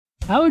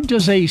How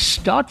does a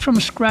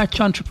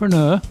start-from-scratch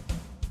entrepreneur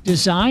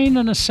design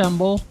and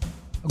assemble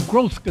a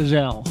growth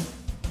gazelle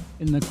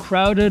in the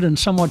crowded and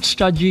somewhat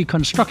stodgy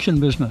construction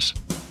business?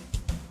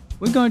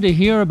 We're going to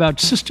hear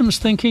about systems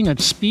thinking at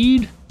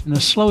speed in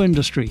a slow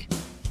industry.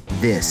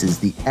 This is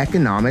the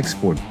Economics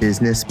for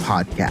Business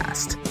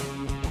podcast.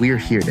 We are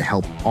here to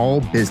help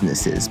all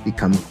businesses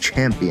become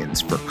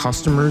champions for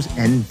customers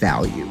and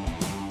value,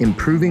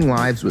 improving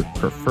lives with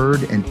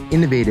preferred and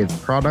innovative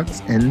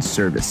products and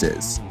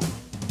services.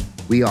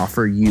 We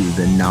offer you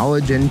the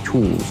knowledge and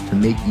tools to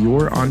make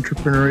your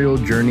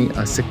entrepreneurial journey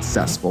a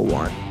successful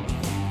one.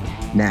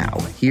 Now,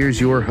 here's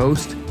your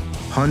host,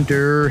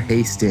 Hunter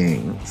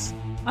Hastings.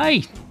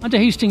 Hi, Hunter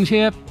Hastings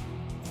here.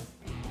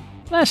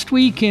 Last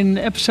week in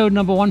episode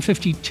number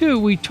 152,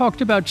 we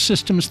talked about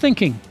systems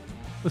thinking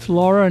with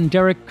Laura and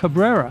Derek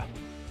Cabrera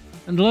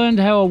and learned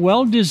how a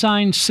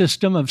well-designed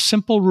system of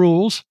simple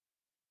rules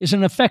is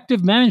an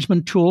effective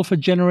management tool for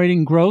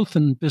generating growth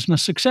and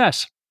business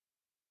success.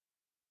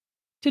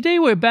 Today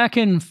we're back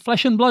in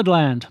flesh and blood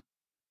land,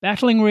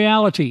 battling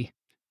reality,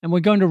 and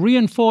we're going to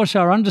reinforce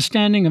our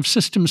understanding of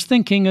systems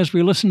thinking as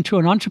we listen to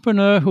an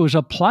entrepreneur who has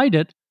applied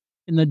it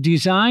in the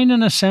design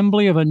and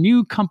assembly of a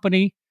new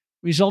company,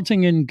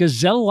 resulting in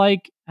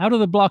gazelle-like,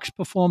 out-of-the-blocks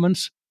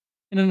performance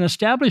in an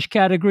established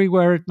category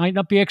where it might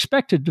not be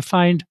expected to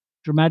find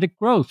dramatic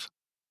growth.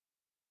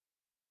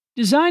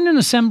 Design and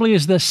assembly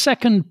is the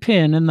second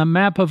pin in the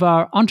map of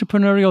our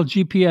entrepreneurial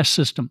GPS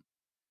system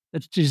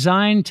that's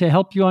designed to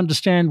help you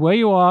understand where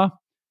you are,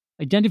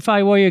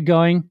 identify where you're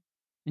going,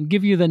 and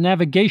give you the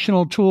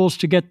navigational tools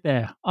to get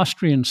there,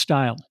 Austrian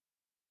style.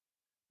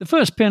 The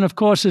first pin, of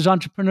course, is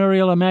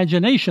entrepreneurial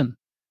imagination,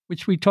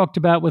 which we talked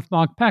about with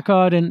Mark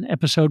Packard in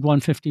episode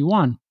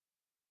 151.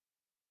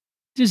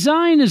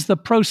 Design is the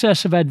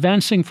process of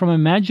advancing from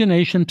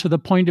imagination to the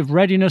point of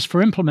readiness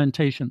for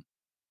implementation.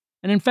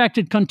 And in fact,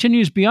 it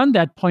continues beyond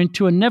that point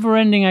to a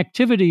never-ending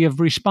activity of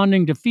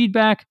responding to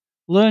feedback,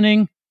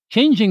 learning,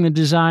 changing the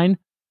design,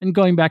 and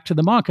going back to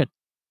the market.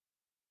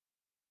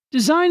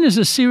 Design is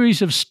a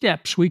series of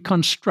steps we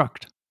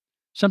construct,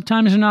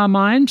 sometimes in our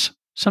minds,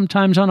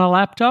 sometimes on a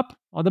laptop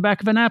or the back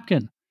of a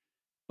napkin,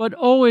 but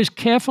always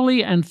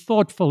carefully and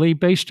thoughtfully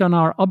based on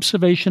our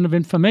observation of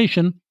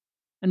information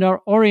and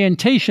our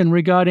orientation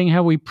regarding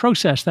how we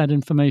process that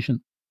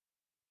information.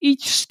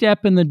 Each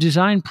step in the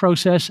design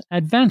process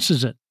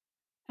advances it,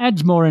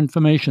 adds more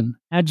information,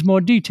 adds more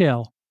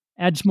detail,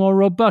 adds more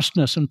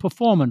robustness and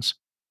performance,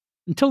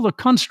 until the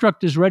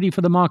construct is ready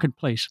for the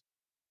marketplace,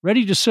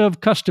 ready to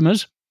serve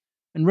customers,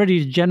 and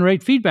ready to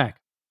generate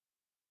feedback.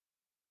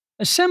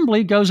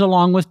 Assembly goes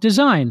along with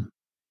design.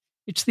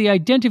 It's the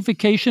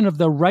identification of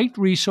the right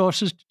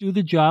resources to do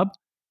the job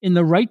in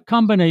the right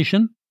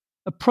combination,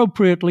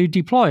 appropriately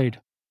deployed.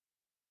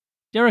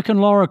 Derek and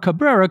Laura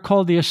Cabrera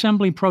call the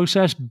assembly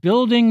process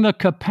building the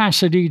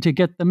capacity to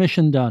get the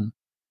mission done,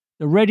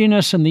 the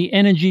readiness and the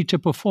energy to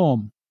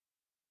perform.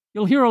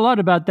 You'll hear a lot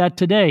about that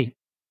today,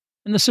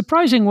 and the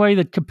surprising way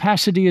that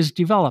capacity is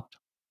developed.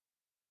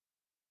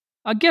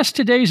 Our guest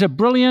today is a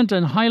brilliant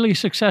and highly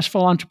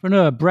successful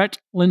entrepreneur, Brett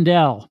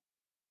Lindell.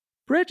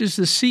 Brett is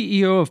the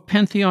CEO of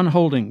Pantheon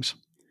Holdings,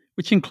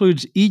 which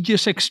includes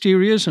Aegis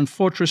Exteriors and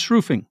Fortress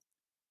Roofing.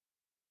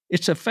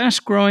 It's a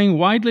fast-growing,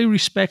 widely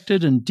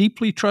respected, and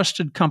deeply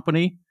trusted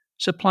company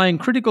supplying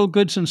critical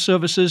goods and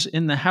services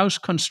in the house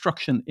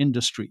construction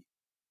industry.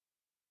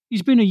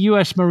 He's been a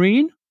U.S.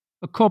 Marine,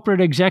 a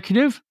corporate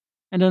executive,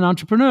 and an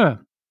entrepreneur,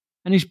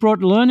 and he's brought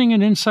learning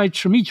and insights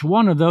from each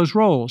one of those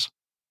roles.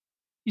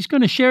 He's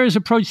going to share his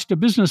approach to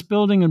business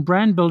building and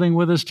brand building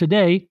with us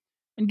today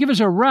and give us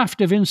a raft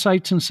of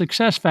insights and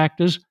success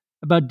factors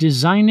about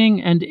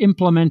designing and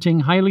implementing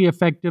highly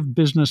effective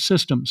business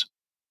systems.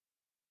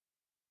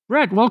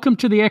 Brett, welcome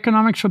to the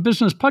Economics for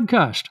Business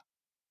podcast.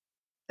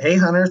 Hey,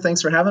 Hunter.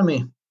 Thanks for having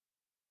me.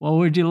 Well,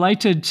 we're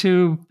delighted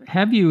to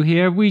have you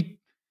here. We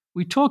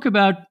talk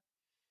about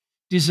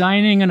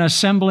designing and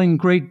assembling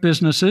great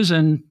businesses,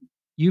 and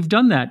you've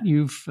done that.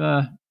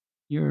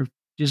 You're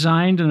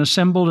designed and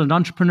assembled an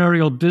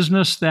entrepreneurial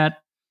business that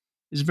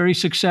is very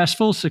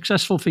successful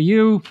for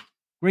you,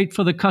 great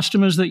for the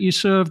customers that you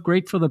serve,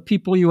 great for the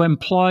people you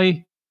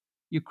employ.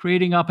 You're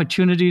creating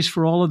opportunities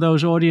for all of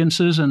those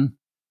audiences, and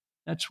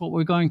that's what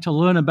we're going to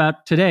learn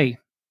about today.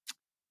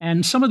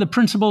 And some of the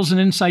principles and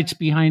insights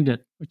behind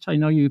it, which I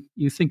know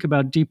you think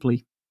about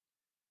deeply.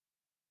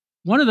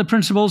 One of the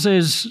principles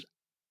is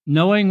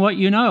knowing what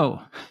you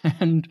know.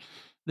 And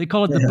they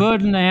call it the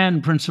bird in the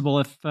hand principle,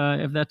 if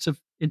that's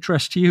of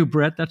interest to you,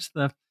 Brett. That's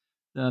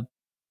the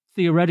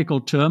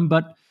theoretical term.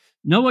 But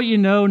know what you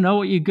know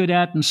what you're good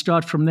at, and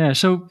start from there.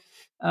 So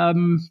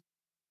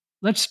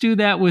let's do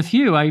that with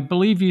you. I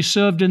believe you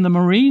served in the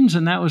Marines,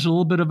 and that was a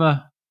little bit of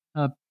a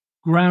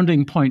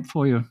grounding point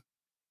for you.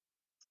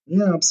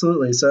 Yeah,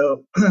 absolutely.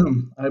 So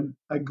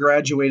I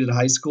graduated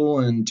high school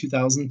in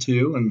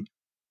 2002 and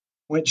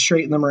went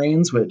straight in the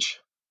Marines, which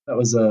that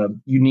was a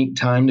unique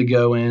time to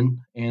go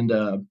in. And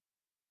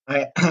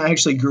I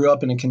actually grew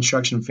up in a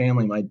construction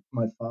family.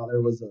 My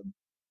father was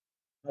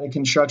had a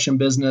construction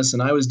business,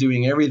 and I was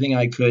doing everything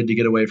I could to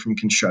get away from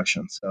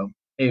construction. So,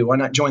 hey, why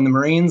not join the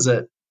Marines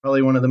at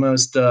probably one of the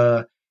most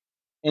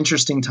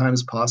interesting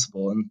times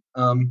possible? And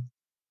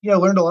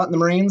learned a lot in the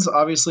Marines.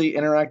 Obviously,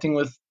 interacting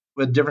with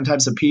different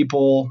types of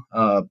people.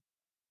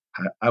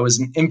 I was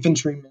an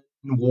infantryman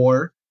in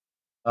war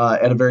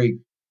at a very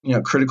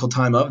critical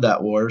time of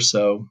that war.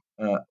 So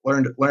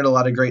learned a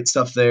lot of great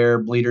stuff there,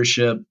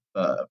 leadership,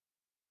 how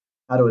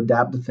to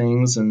adapt to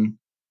things, and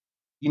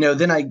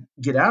then I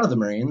get out of the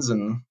Marines,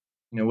 and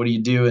what do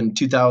you do in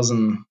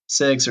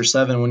 2006 or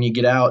 7 when you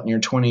get out and you're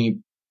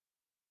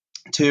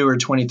 22 or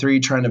 23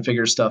 trying to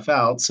figure stuff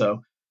out?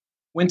 So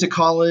went to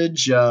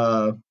college,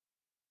 kind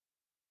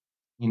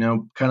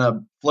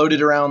of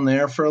floated around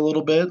there for a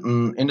little bit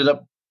and ended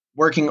up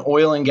working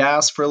oil and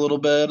gas for a little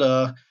bit,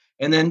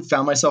 and then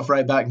found myself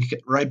right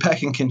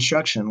back in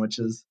construction, which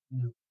is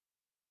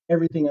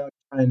everything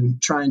I'm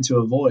trying to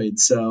avoid.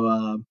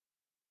 So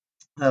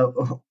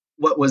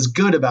what was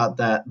good about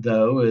that,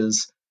 though,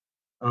 is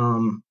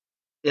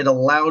it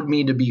allowed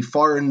me to be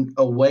far and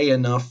away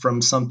enough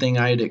from something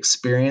I had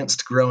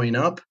experienced growing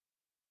up.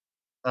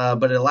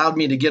 But it allowed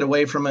me to get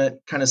away from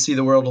it, kind of see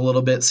the world a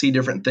little bit, see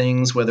different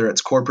things, whether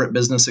it's corporate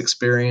business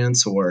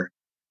experience or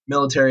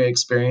military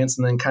experience,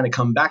 and then kind of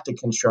come back to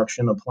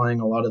construction, applying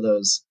a lot of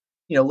those,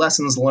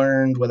 lessons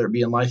learned, whether it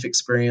be in life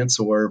experience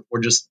or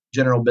just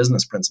general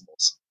business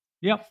principles.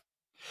 Yep.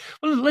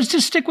 Well, let's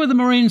just stick with the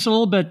Marines a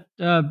little bit,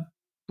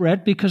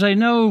 Brett, because I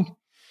know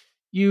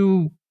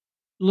you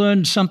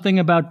learned something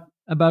about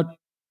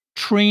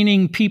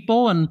training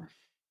people, and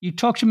you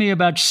talked to me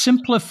about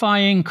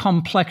simplifying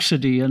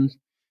complexity. And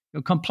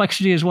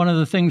complexity is one of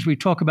the things we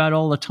talk about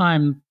all the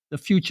time. The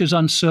future's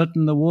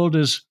uncertain. The world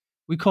is,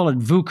 we call it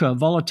VUCA,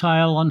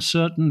 volatile,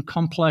 uncertain,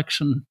 complex,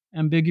 and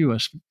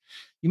ambiguous.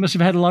 You must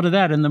have had a lot of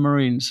that in the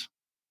Marines.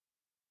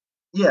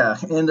 Yeah,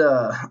 and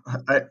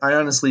I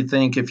honestly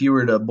think if you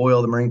were to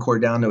boil the Marine Corps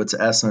down to its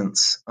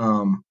essence,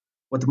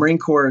 what the Marine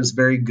Corps is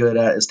very good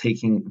at is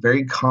taking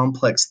very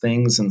complex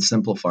things and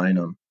simplifying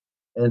them,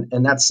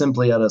 and that's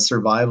simply out of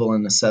survival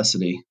and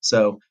necessity.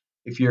 So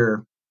if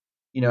you're,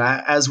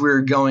 as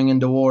we're going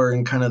into war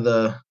in kind of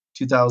the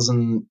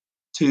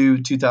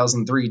 2002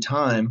 2003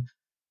 time,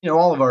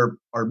 all of our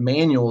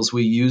manuals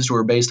we used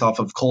were based off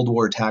of Cold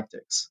War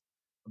tactics.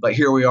 But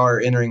here we are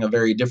entering a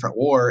very different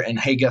war. And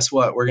hey, guess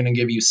what? We're going to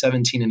give you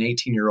 17 and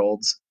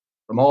 18-year-olds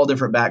from all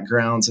different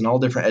backgrounds and all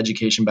different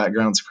education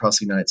backgrounds across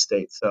the United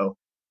States. So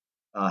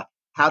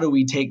how do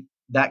we take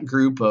that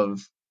group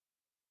of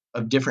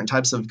different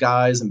types of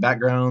guys and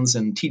backgrounds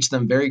and teach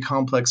them very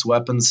complex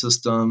weapon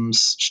systems,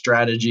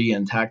 strategy,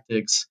 and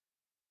tactics?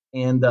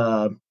 And,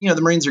 the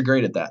Marines are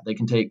great at that. They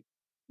can take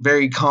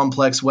very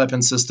complex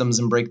weapon systems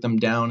and break them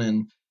down.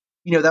 And,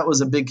 that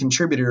was a big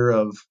contributor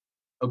of,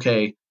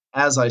 okay,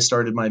 as I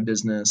started my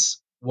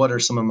business, what are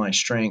some of my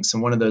strengths?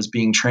 And one of those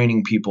being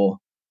training people.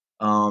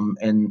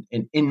 And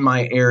in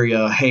my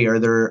area, hey, are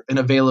there an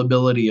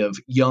availability of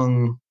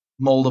young,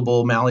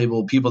 moldable,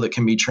 malleable people that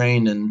can be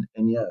trained? And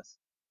yes.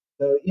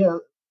 So, yeah,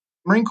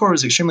 Marine Corps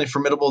was extremely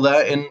formidable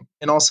that,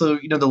 and also,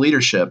 the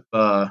leadership,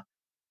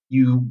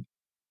 you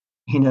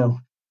know,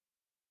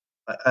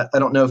 I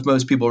don't know if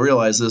most people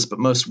realize this, but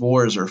most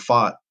wars are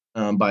fought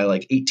by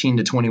like 18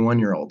 to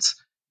 21-year-olds.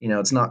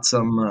 It's not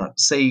some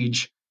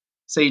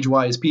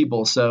sage-wise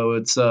people. So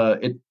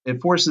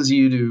it forces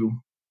you to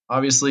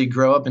obviously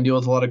grow up and deal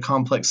with a lot of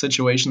complex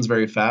situations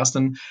very fast.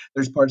 And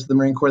there's parts of the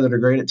Marine Corps that are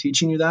great at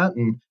teaching you that,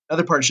 and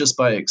other parts just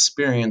by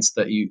experience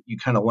that you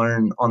kind of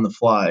learn on the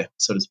fly,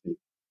 so to speak.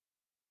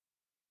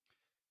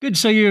 Good.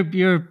 So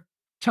you're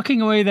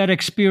tucking away that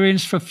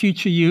experience for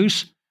future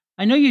use.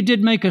 I know you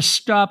did make a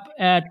stop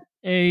at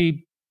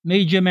a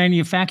major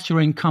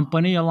manufacturing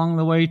company along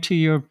the way to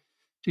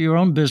your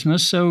own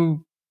business.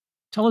 So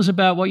tell us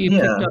about what you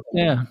picked Yeah. up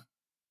there.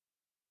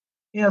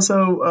 Yeah,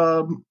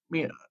 so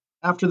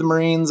after the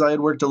Marines, I had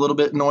worked a little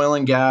bit in oil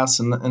and gas,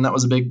 and that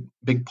was a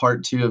big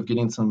part too of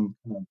getting some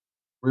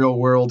real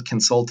world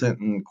consultant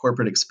and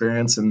corporate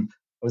experience. And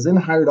I was then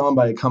hired on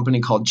by a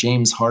company called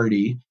James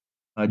Hardie.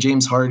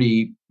 James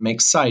Hardie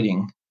makes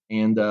siding,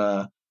 and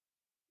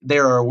they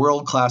are a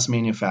world class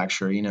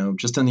manufacturer.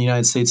 Just in the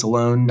United States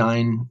alone,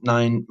 nine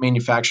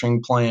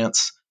manufacturing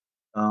plants,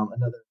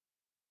 another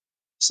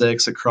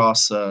 6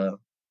 across the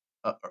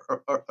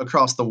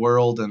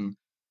world. And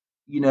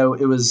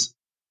it was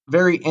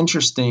very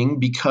interesting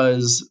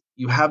because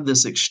you have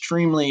this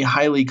extremely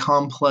highly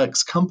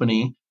complex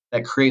company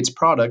that creates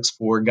products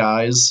for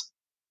guys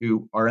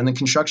who are in the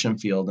construction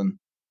field, and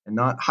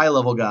not high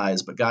level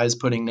guys, but guys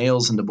putting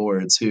nails into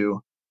boards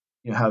who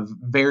have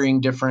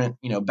varying different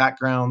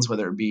backgrounds,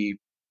 whether it be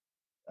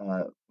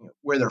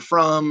where they're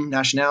from,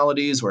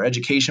 nationalities, or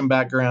education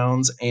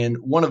backgrounds. And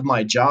one of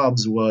my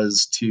jobs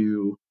was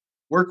to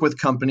work with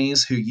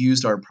companies who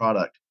used our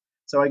product.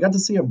 So I got to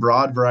see a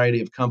broad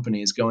variety of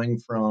companies going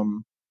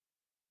from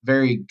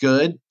very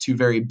good to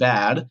very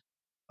bad.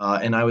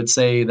 And I would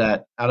say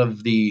that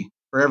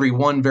for every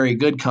one very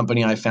good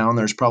company I found,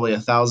 there's probably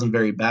 1,000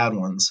 very bad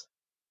ones.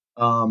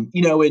 And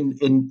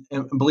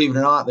believe it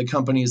or not, the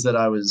companies that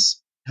I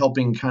was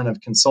helping kind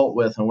of consult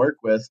with and work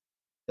with,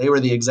 they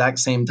were the exact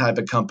same type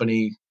of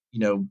company,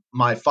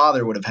 my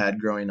father would have had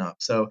growing up.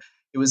 So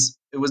it was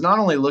not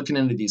only looking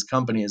into these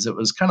companies, it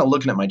was kind of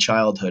looking at my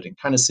childhood and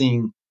kind of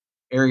seeing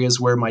areas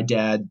where my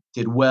dad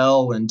did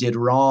well and did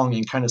wrong,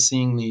 and kind of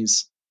seeing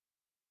these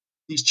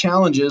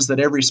challenges that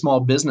every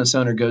small business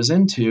owner goes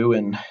into,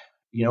 and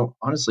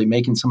honestly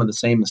making some of the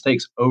same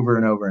mistakes over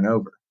and over and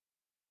over.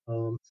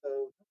 So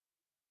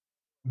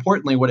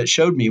importantly, what it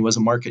showed me was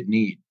a market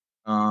need.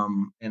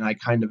 And I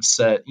kind of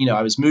said,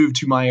 I was moved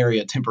to my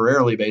area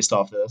temporarily based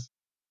off this.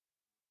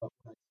 But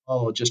what I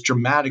saw just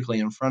dramatically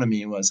in front of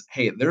me was,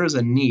 hey, there is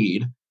a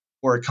need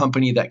for a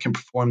company that can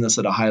perform this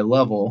at a high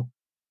level.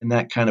 And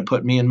that kind of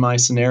put me in my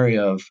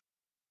scenario of,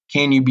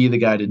 can you be the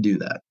guy to do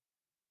that?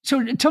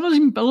 So tell us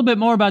a little bit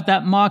more about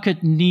that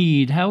market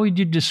need. How would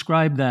you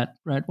describe that,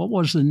 Brett? What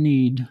was the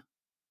need?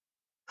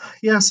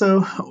 Yeah.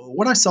 So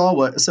what I saw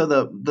was,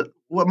 so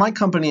what my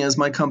company is,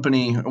 one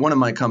of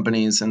my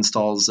companies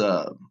installs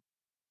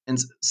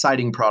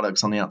siding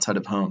products on the outside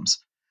of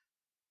homes.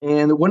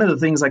 And one of the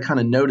things I kind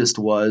of noticed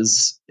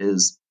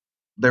is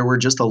there were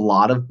just a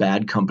lot of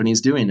bad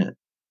companies doing it.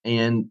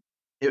 And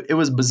it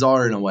was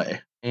bizarre in a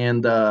way.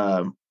 And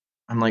I'm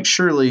like,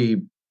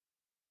 surely,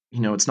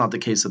 it's not the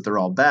case that they're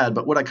all bad.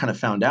 But what I kind of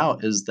found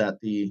out is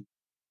that the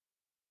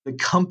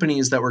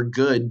companies that were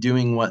good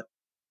doing what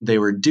they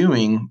were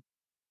doing,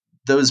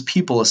 those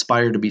people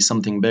aspired to be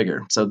something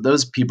bigger. So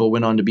those people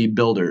went on to be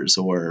builders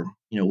or,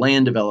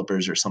 land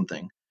developers or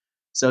something.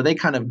 So they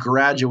kind of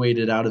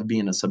graduated out of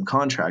being a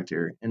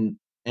subcontractor. And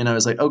I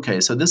was like, okay,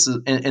 so this is,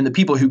 and the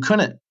people who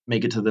couldn't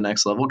make it to the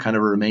next level kind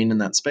of remained in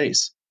that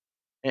space.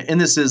 And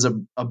this is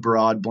a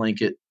broad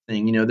blanket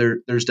thing.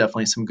 There's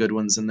definitely some good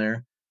ones in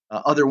there.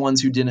 Other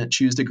ones who didn't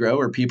choose to grow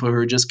are people who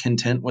are just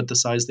content with the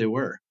size they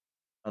were.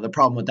 The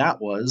problem with that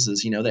is,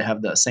 they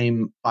have the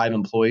same 5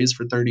 employees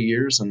for 30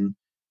 years and,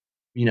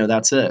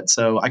 that's it.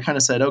 So I kind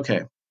of said,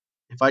 okay,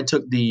 if I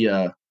took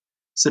the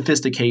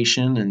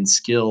sophistication and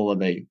skill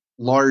of a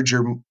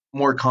larger,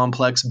 more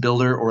complex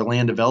builder or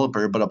land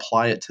developer, but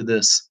apply it to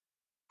this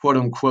quote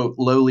unquote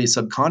lowly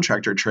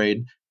subcontractor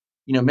trade,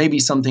 maybe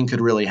something could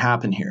really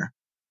happen here.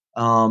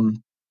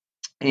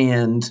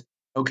 And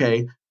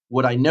okay,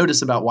 what I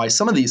notice about why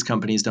some of these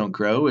companies don't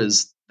grow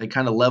is they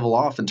kind of level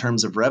off in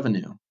terms of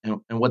revenue.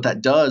 And what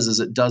that does is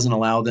it doesn't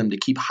allow them to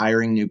keep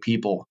hiring new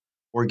people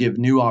or give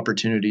new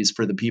opportunities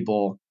for the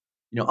people,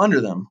 under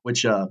them,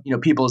 which,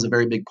 people is a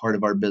very big part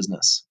of our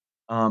business.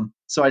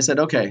 So I said,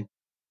 okay,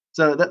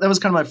 so that was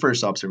kind of my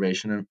first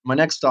observation. And my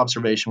next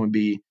observation would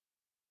be,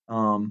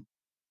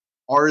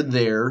 are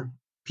there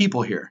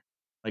people here?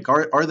 Like,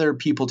 are there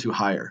people to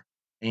hire?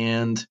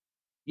 And,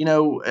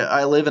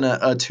 I live in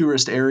a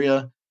tourist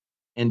area.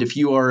 And if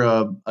you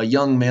are a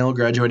young male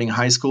graduating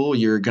high school,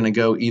 you're going to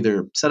go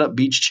either set up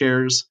beach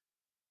chairs,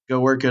 go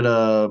work at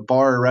a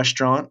bar or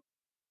restaurant,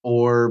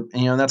 or,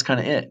 that's kind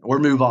of it, or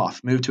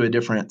move to a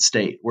different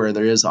state where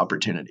there is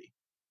opportunity.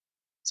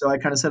 So I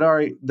kind of said, all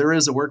right, there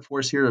is a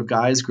workforce here of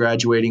guys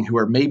graduating who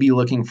are maybe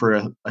looking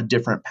for a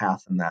different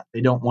path than that.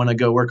 They don't want to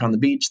go work on the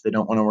beach. They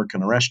don't want to work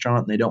in a restaurant.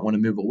 And they don't want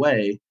to move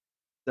away.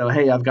 So,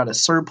 hey, I've got a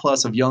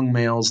surplus of young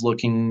males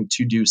looking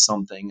to do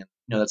something.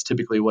 That's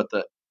typically what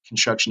the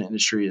construction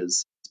industry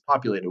is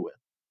populated with.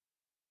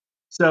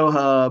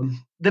 So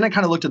then I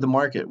kind of looked at the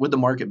market. Would the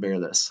market bear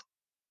this?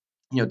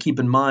 Keep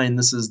in mind,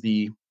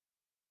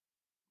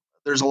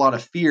 there's a lot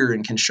of fear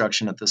in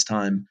construction at this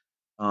time.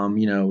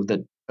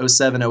 That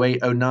 07,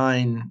 08,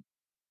 09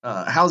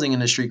 housing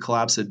industry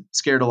collapse had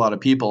scared a lot of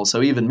people.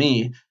 So even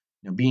me,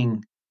 being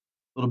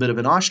a little bit of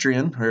an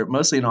Austrian, or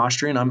mostly an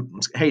Austrian,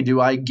 hey, do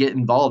I get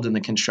involved in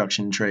the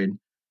construction trade?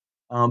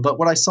 But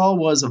what I saw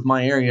was of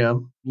my area,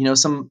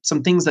 some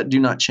things that do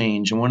not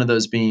change. And one of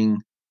those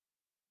being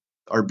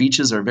our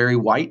beaches are very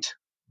white.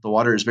 The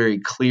water is very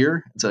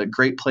clear. It's a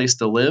great place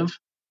to live.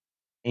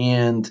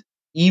 And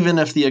even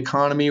if the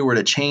economy were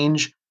to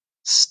change,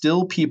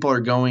 still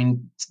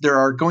there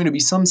are going to be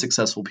some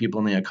successful people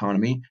in the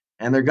economy,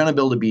 and they're going to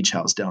build a beach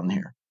house down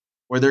here,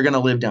 or they're going to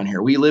live down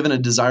here. We live in a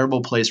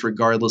desirable place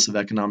regardless of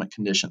economic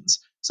conditions.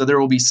 So there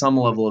will be some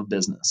level of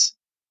business.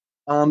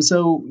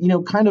 So,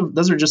 kind of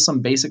those are just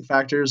some basic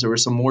factors. There were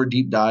some more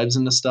deep dives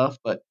into stuff,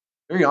 but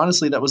very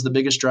honestly, that was the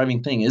biggest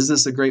driving thing. Is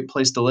this a great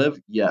place to live?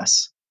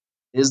 Yes.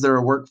 Is there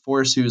a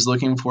workforce who's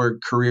looking for a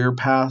career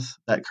path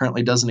that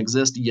currently doesn't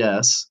exist?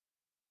 Yes.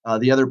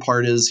 The other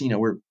part is,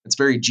 it's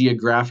very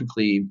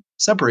geographically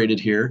separated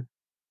here.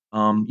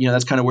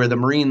 That's kind of where the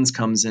Marines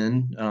comes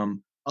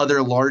in.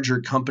 Other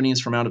larger companies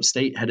from out of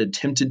state had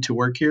attempted to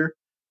work here,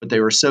 but they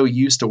were so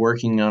used to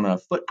working on a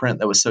footprint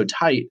that was so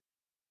tight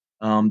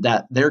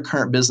that their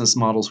current business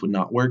models would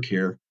not work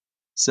here.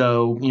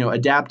 So,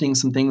 adapting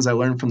some things I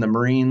learned from the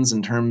Marines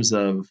in terms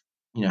of,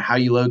 how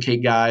you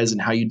locate guys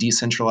and how you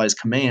decentralize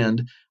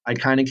command, I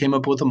kind of came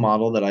up with a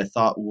model that I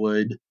thought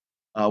would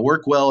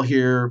work well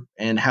here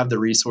and have the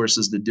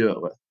resources to do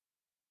it with.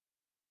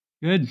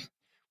 Good.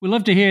 We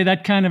love to hear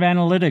that kind of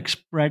analytics,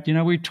 Brett.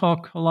 We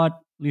talk a lot,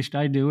 at least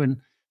I do, in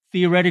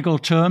theoretical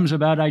terms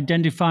about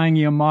identifying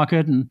your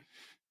market and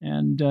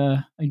and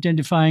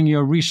identifying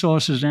your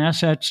resources and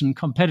assets and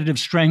competitive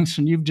strengths.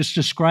 And you've just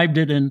described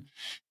it in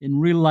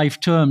real life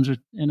terms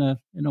in a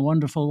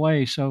wonderful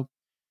way. So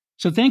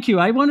thank you.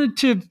 I wanted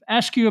to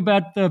ask you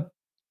about the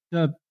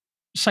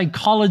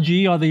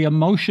psychology or the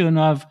emotion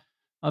of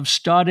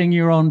starting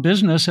your own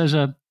business as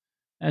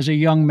a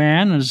young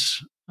man, as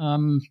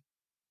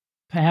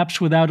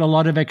perhaps without a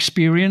lot of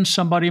experience,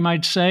 somebody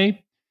might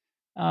say.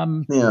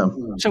 Yeah.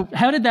 So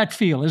how did that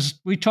feel? As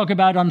we talk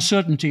about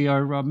uncertainty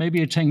or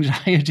maybe it's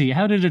anxiety,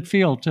 how did it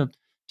feel to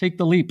take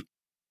the leap?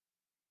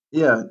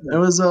 Yeah. It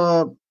was,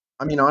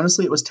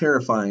 honestly, it was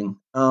terrifying.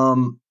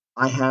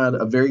 I had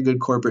a very good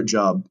corporate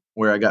job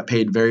where I got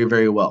paid very,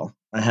 very well.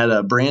 I had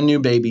a brand new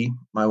baby.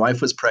 My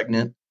wife was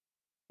pregnant.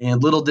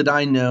 And little did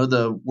I know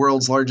the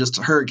world's largest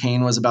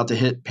hurricane was about to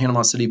hit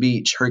Panama City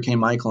Beach, Hurricane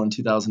Michael in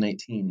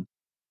 2018.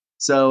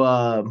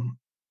 So,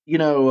 you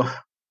know,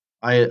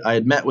 I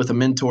had met with a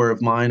mentor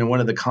of mine, and one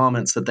of the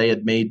comments that they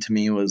had made to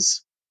me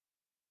was,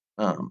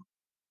 um,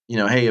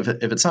 hey, if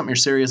it's something you're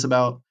serious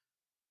about,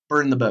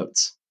 burn the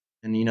boats.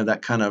 And,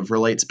 that kind of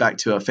relates back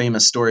to a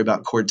famous story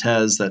about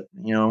Cortez that,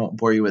 I won't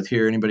bore you with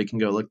here. Anybody can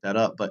go look that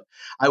up. But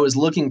I was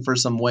looking for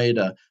some way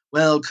to,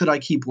 could I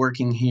keep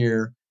working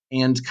here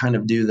and kind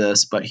of do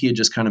this? But he had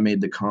just kind of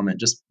made the comment,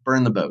 just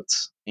burn the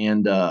boats.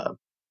 And,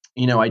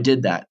 I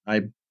did that.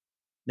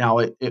 Now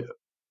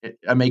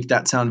I make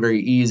that sound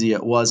very easy.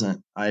 It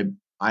wasn't. I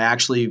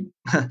actually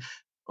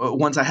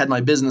once I had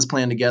my business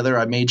plan together,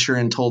 I made sure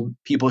and told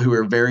people who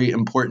were very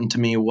important to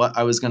me what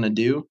I was going to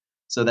do,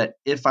 so that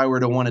if I were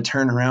to want to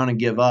turn around and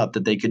give up,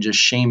 that they could just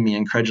shame me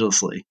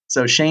incredulously.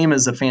 So shame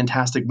is a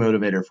fantastic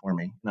motivator for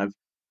me, and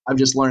I've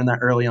just learned that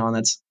early on.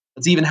 That's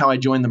even how I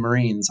joined the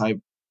Marines. I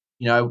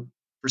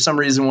for some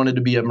reason wanted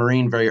to be a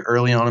Marine very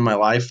early on in my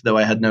life, though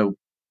I had no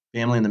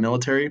family in the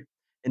military,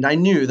 and I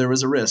knew there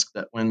was a risk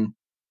that when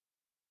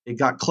it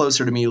got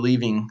closer to me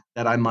leaving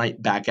that I might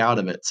back out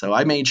of it. So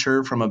I made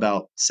sure from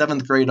about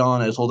 7th grade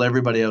on, I told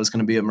everybody I was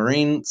going to be a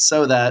Marine,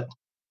 so that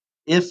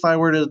if I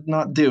were to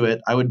not do it,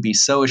 I would be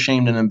so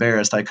ashamed and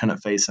embarrassed I couldn't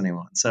face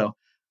anyone. So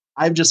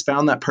I've just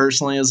found that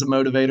personally as a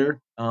motivator.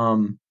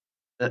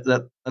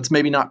 That's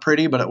maybe not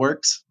pretty, but it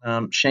works.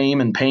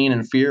 Shame and pain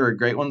and fear are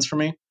great ones for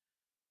me.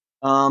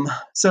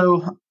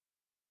 So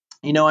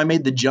I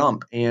made the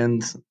jump,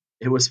 and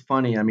it was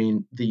funny. I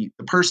mean, the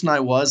person I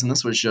was, and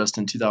this was just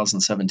in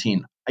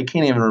 2017, I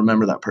can't even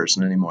remember that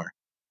person anymore.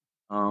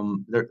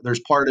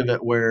 There's part of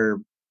it where,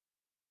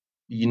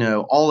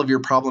 all of your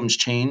problems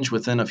change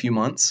within a few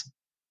months.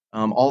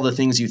 All the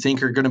things you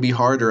think are going to be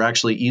hard are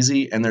actually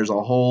easy, and there's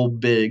a whole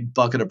big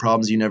bucket of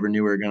problems you never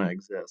knew were going to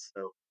exist.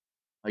 So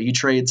you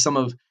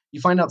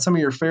find out some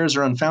of your fears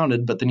are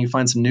unfounded, but then you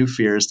find some new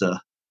fears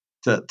to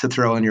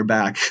throw on your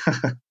back.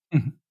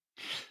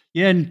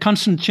 Yeah, and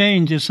constant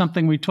change is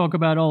something we talk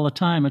about all the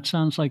time. It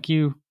sounds like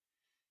you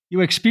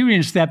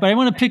experienced that. But I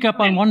want to pick up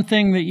on one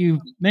thing that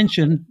you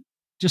mentioned,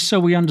 just so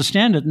we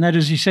understand it, and that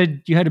is you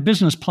said you had a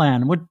business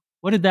plan.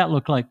 What did that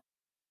look like?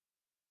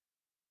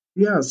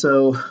 Yeah.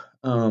 So,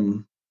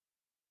 I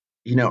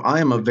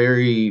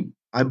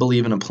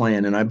believe in a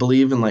plan, and I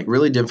believe in like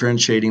really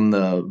differentiating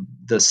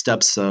the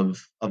steps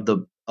of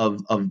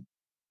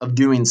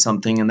doing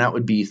something, and that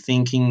would be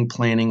thinking,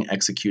 planning,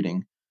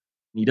 executing.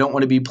 You don't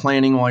want to be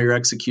planning while you're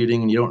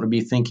executing, and you don't want to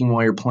be thinking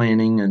while you're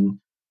planning, and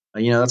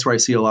that's where I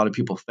see a lot of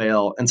people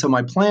fail. And so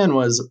my plan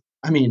was,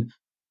 I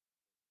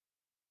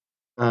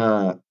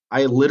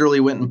literally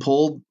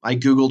I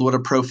Googled what a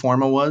pro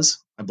forma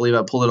was. I believe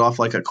I pulled it off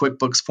like a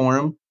QuickBooks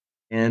form,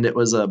 and it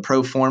was a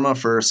pro forma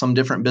for some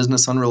different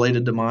business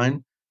unrelated to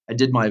mine. I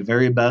did my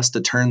very best to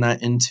turn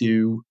that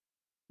into,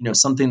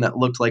 something that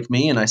looked like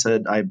me. And I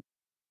said,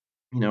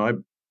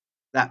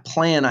 that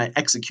plan I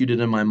executed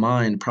in my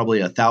mind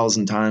probably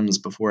 1,000 times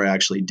before I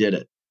actually did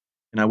it.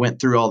 And I went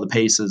through all the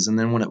paces. And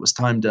then when it was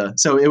time to,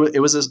 so it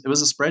was a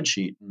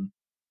spreadsheet. And,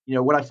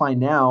 what I find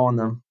now on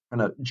the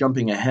kind of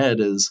jumping ahead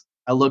is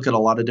I look at a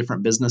lot of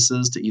different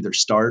businesses to either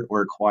start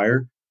or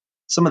acquire.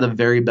 Some of the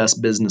very best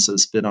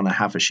businesses fit on a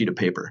half a sheet of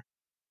paper.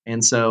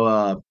 And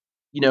so,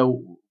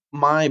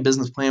 my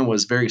business plan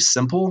was very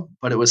simple,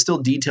 but it was still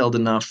detailed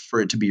enough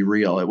for it to be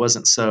real. It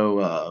wasn't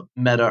so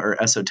meta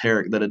or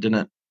esoteric that it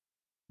didn't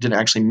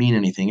actually mean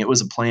anything. It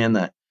was a plan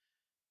that,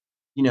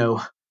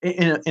 and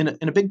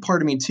a big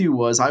part of me too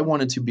was I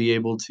wanted to be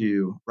able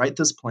to write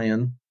this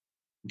plan,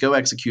 go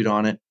execute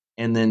on it,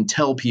 and then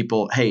tell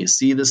people, hey,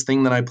 see this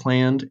thing that I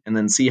planned, and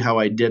then see how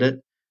I did it.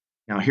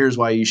 Now, here's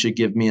why you should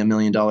give me $1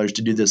 million to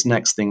do this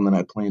next thing that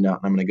I planned out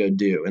and I'm going to go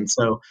do. And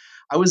so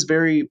I was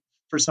very,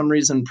 for some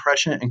reason,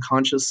 prescient and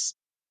conscious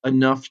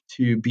enough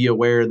to be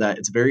aware that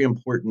it's very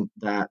important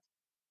that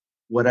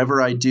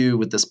whatever I do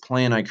with this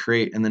plan I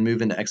create and then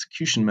move into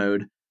execution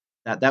mode,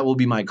 that will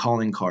be my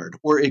calling card,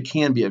 or it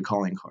can be a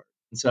calling card.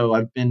 And so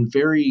I've been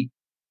very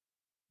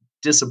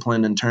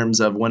disciplined in terms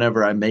of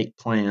whenever I make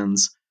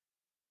plans,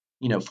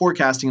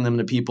 forecasting them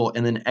to people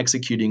and then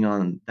executing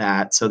on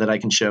that so that I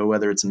can show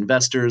whether it's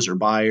investors or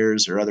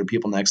buyers or other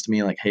people next to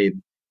me, like, hey,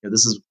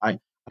 this is, I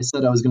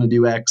said I was going to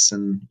do X,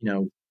 and,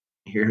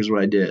 here's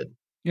what I did.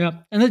 Yeah.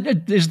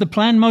 And is the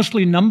plan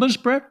mostly numbers,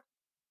 Brett?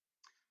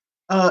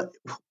 Uh,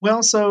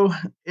 well, so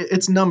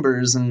it's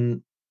numbers,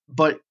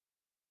 but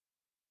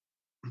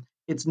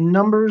it's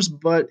numbers,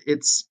 but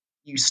it's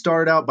you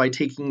start out by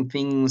taking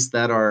things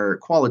that are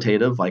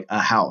qualitative, like a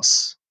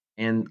house,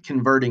 and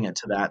converting it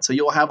to that. So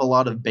you'll have a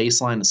lot of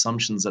baseline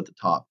assumptions at the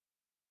top.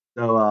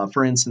 So,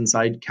 for instance,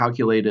 I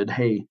calculated,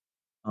 hey,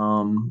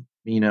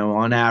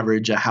 on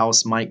average, a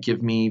house might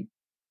give me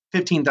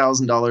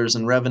 $15,000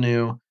 in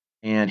revenue,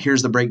 and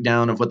here's the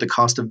breakdown of what the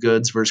cost of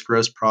goods versus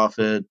gross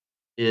profit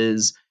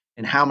is,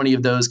 and how many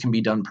of those can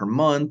be done per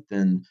month,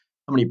 and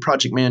how many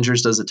project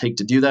managers does it take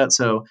to do that.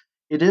 So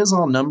it is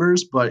all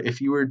numbers, but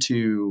if you were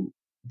to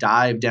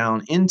dive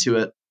down into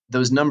it,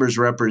 those numbers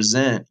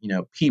represent,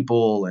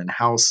 people and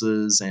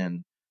houses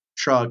and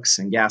trucks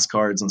and gas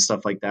cards and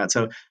stuff like that.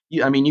 So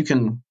you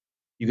can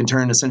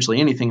turn essentially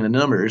anything into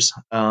numbers,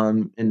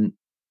 and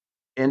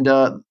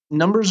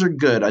numbers are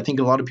good. I think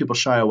a lot of people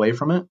shy away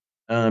from it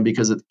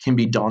because it can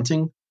be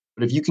daunting.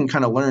 But if you can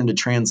kind of learn to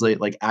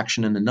translate like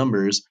action into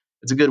numbers,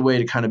 it's a good way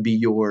to kind of be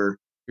your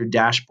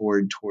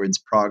dashboard towards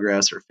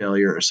progress or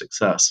failure or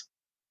success.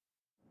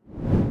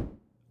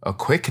 A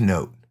quick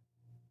note.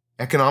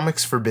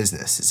 Economics for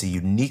Business is a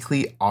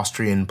uniquely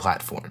Austrian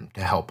platform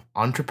to help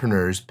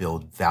entrepreneurs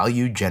build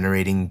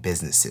value-generating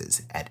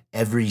businesses at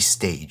every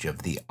stage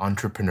of the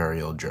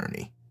entrepreneurial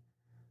journey.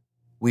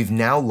 We've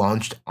now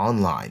launched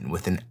online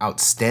with an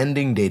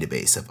outstanding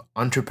database of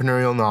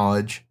entrepreneurial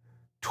knowledge,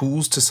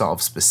 tools to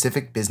solve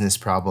specific business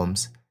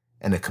problems,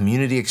 and a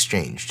community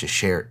exchange to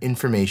share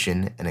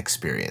information and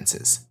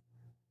experiences.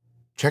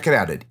 Check it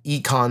out at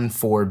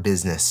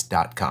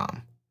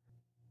econ4business.com.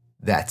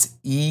 That's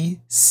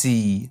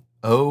ECON,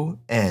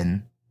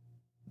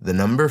 the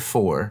number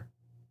 4,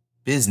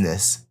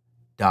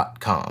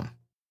 business.com.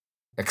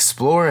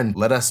 Explore and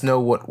let us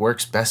know what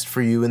works best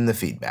for you in the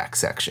feedback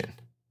section.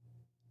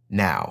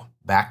 Now,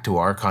 back to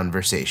our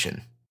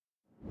conversation.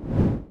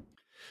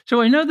 So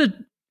I know that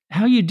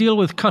how you deal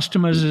with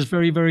customers is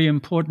very, very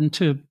important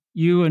to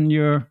you and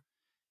your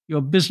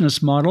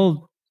business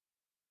model.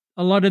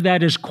 A lot of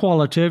that is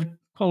qualitative,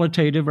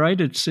 right?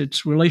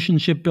 It's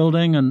relationship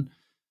building and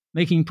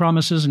making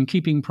promises and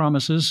keeping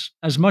promises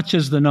as much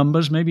as the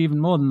numbers, maybe even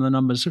more than the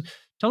numbers. So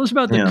tell us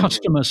about the Yeah.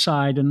 customer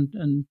side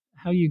and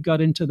how you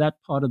got into that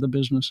part of the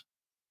business.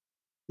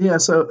 Yeah,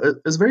 so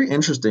it's very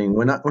interesting.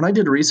 When I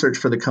did research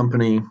for the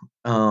company,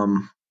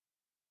 my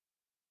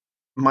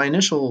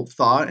initial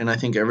thought, and I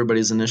think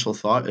everybody's initial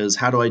thought, is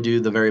how do I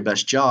do the very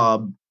best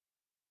job?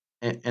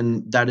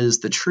 And that is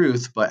the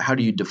truth, but how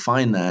do you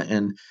define that?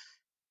 And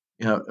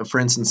for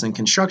instance, in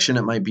construction,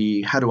 it might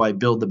be how do I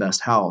build the best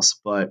house?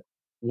 But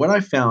what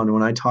I found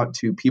when I talked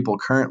to people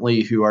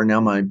currently who are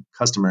now my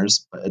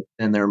customers,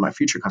 and they're my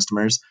future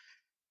customers,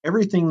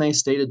 everything they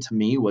stated to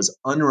me was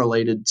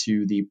unrelated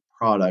to the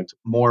product,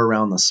 more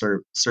around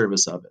the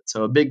service of it.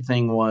 So a big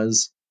thing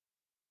was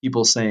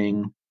people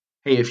saying,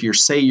 hey, if you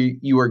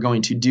are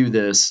going to do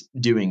this,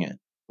 doing it.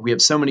 We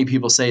have so many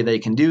people say they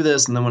can do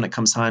this, and then when it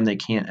comes time, they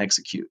can't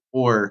execute.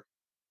 Or,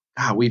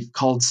 God, we've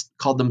called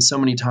them so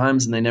many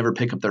times and they never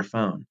pick up their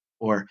phone.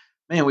 Or,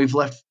 man, we've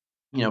left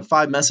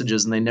 5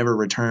 messages and they never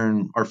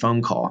return our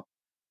phone call.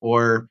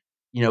 Or,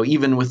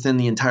 even within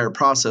the entire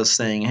process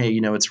saying, hey,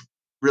 it's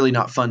really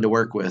not fun to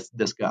work with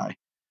this guy.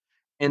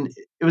 And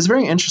it was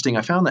very interesting.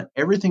 I found that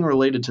everything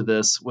related to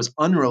this was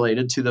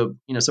unrelated to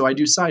so I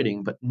do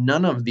siding, but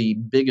none of the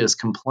biggest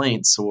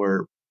complaints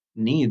or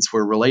needs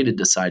were related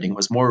to siding. It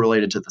was more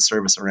related to the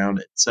service around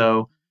it.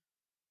 So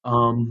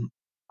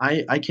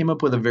I came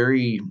up with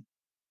I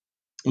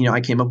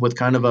came up with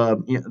kind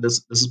of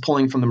this is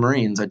pulling from the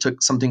Marines. I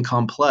took something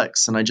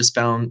complex and I just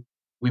found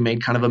we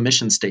made kind of a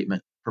mission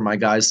statement for my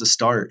guys to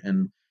start.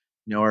 And,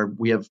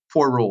 we have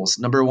 4 rules.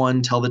 Number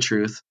 1, tell the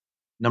truth.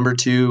 Number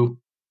 2,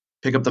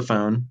 pick up the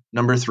phone.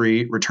 Number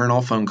 3, return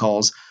all phone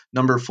calls.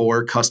 Number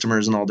 4,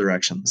 customers in all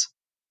directions.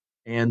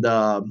 And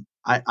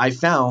I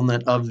found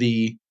that of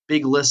the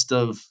big list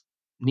of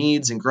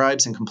needs and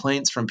gripes and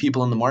complaints from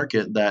people in the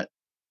market, that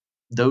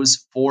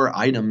those 4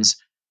 items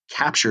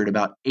captured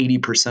about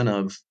 80%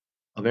 of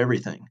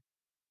everything.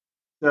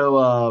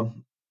 So,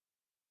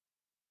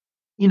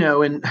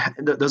 and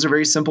those are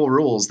very simple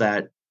rules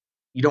that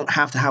you don't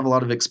have to have a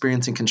lot of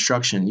experience in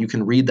construction. You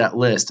can read that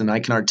list and I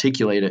can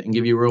articulate it and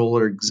give you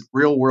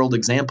real world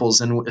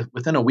examples. And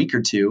within a week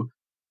or two,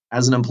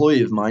 as an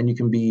employee of mine, you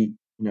can be,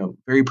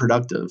 very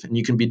productive and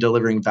you can be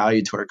delivering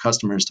value to our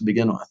customers to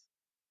begin with.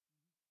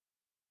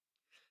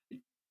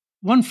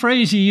 One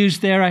phrase you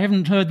used there, I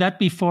haven't heard that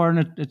before,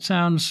 and it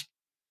sounds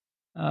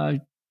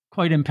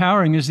quite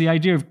empowering, is the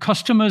idea of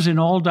customers in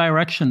all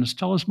directions.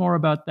 Tell us more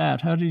about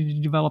that. How did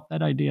you develop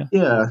that idea?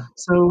 Yeah.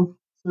 So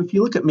if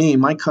you look at me,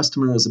 my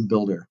customer is a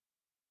builder.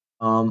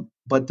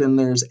 But then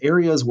there's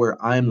areas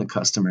where I'm the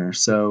customer.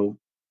 So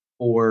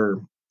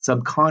for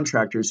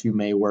subcontractors who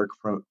may work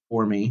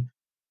for me,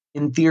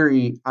 in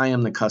theory, I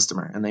am the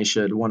customer and they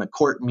should want to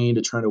court me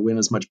to try to win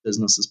as much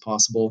business as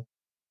possible.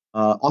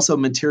 Also,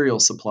 material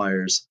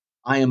suppliers,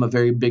 I am a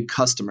very big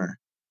customer.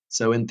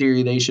 So in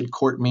theory, they should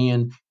court me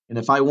and And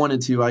if I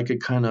wanted to, I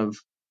could kind of,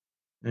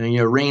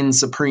 reign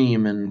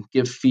supreme and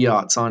give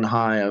fiats on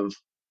high of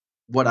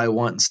what I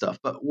want and stuff.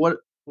 But what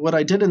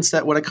I did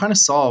instead, what I kind of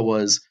saw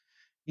was,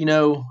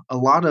 a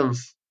lot of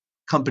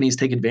companies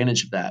take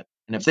advantage of that.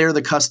 And if they're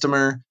the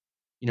customer,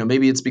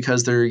 maybe it's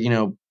because they're,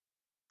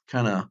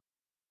 kind of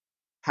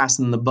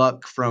passing the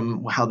buck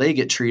from how they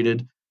get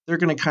treated. They're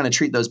going to kind of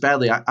treat those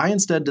badly. I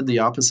instead did the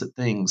opposite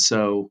thing.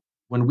 So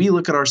when we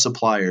look at our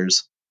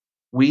suppliers,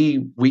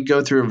 we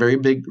go through a very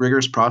big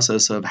rigorous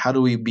process of how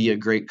do we be a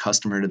great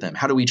customer to them?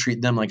 How do we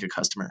treat them like a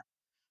customer?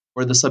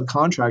 Or the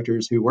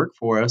subcontractors who work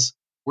for us,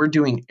 we're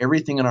doing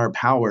everything in our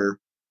power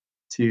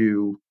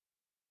to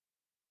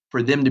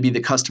for them to be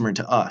the customer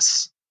to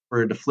us,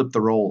 or to flip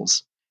the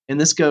roles.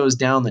 And this goes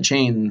down the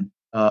chain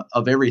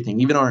of everything,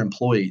 even our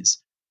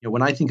employees.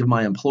 When I think of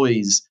my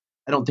employees,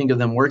 I don't think of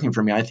them working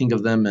for me. I think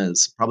of them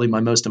as probably my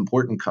most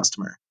important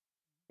customer.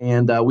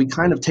 And we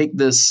kind of take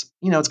this,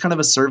 it's kind of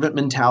a servant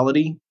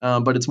mentality,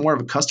 but it's more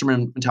of a customer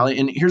mentality.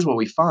 And here's what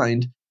we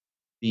find: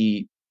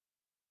 the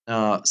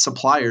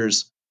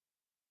suppliers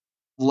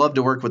love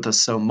to work with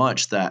us so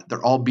much that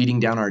they're all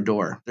beating down our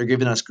door. They're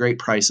giving us great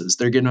prices.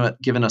 They're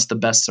giving us the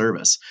best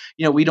service.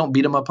 We don't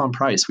beat them up on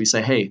price. We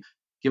say, hey,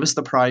 give us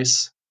the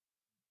price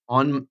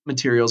on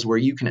materials where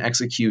you can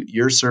execute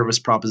your service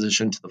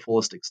proposition to the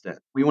fullest extent.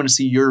 We want to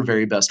see your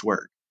very best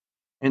work.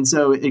 And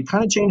so it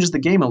kind of changes the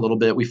game a little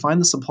bit. We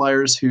find the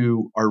suppliers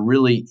who are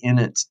really in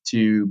it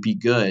to be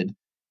good,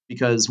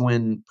 because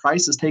when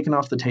price is taken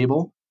off the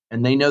table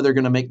and they know they're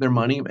going to make their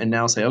money and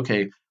now say,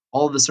 okay,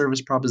 all of the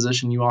service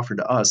proposition you offer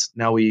to us,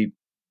 now we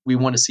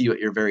want to see you at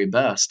your very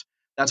best.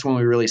 That's when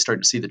we really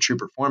start to see the true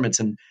performance.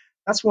 And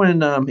that's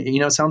when,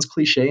 it sounds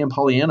cliche and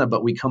Pollyanna,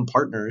 but we become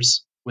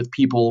partners with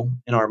people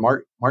in our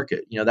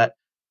market.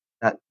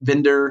 That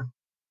vendor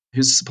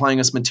who's supplying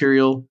us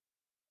material,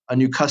 a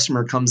new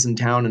customer comes in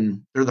town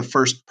and they're the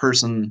first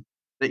person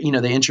that,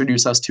 they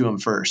introduce us to them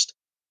first.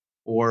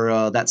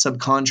 Or that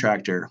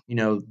subcontractor,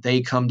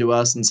 they come to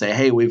us and say,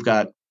 hey, we've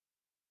got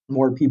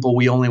more people.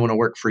 We only want to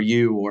work for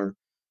you. Or,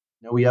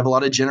 we have a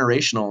lot of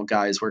generational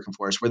guys working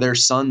for us where their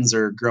sons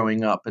are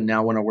growing up and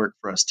now want to work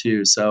for us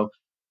too. So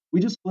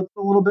we just flipped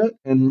a little bit,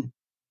 and in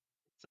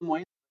some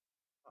ways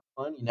it's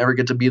not fun. You never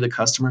get to be the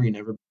customer. You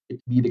never get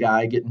to be the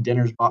guy getting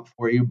dinners bought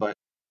for you. But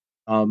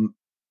um,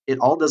 it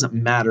all doesn't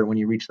matter when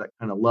you reach that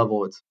kind of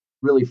level. It's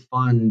really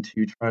fun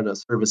to try to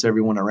service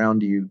everyone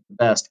around you the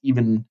best,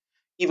 even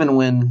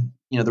when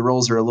the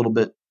roles are a little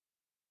bit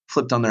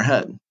flipped on their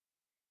head.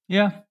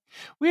 Yeah.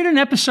 We had an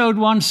episode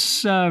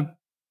once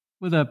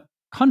with a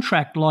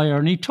contract lawyer,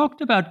 and he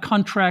talked about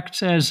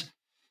contracts as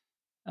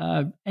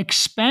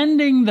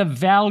expanding the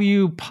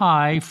value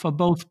pie for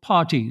both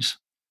parties.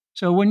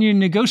 So when you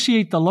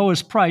negotiate the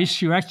lowest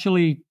price, you're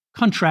actually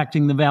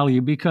contracting the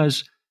value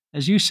because,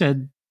 as you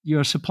said,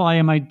 your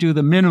supplier might do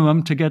the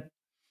minimum to get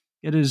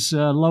his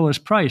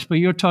lowest price, but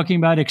you're talking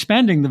about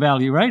expanding the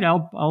value, right?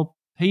 I'll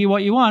pay you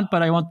what you want,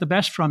 but I want the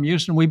best from you,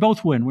 and we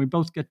both win. We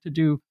both get to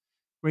do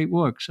great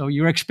work. So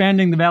you're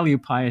expanding the value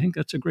pie. I think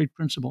that's a great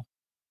principle.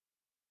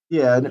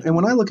 Yeah, and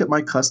when I look at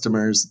my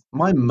customers,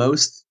 my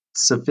most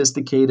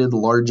sophisticated,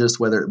 largest,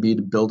 whether it be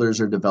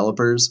builders or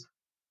developers,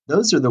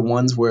 those are the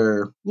ones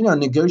where,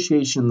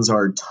 negotiations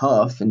are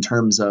tough in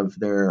terms of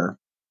they're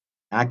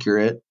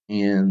accurate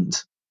and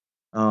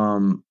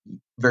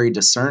very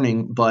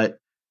discerning, but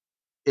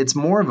it's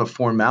more of a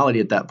formality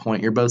at that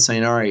point. You're both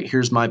saying, all right,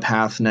 here's my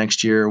path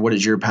next year. What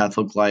does your path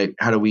look like?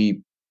 How do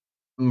we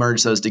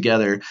merge those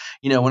together?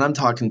 When I'm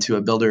talking to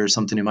a builder or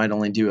something who might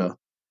only do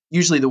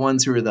usually the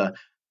ones who are the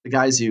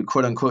guys who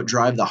quote unquote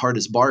drive the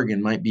hardest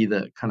bargain might be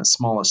the kind of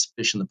smallest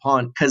fish in the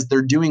pond, because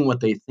they're doing what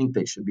they think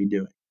they should be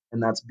doing.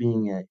 And that's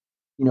being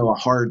a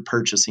hard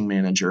purchasing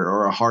manager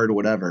or a hard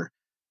whatever.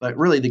 But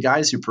really the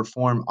guys who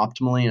perform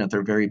optimally and at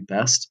their very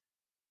best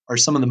are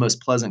some of the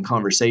most pleasant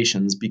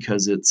conversations,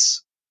 because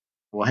it's,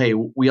 well, hey,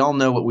 we all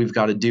know what we've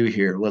got to do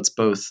here. Let's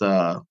both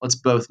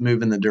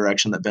move in the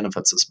direction that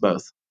benefits us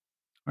both.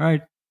 All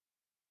right.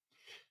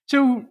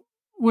 So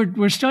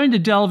we're starting to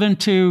delve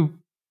into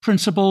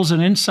principles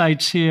and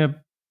insights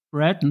here,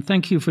 Brett, and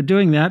thank you for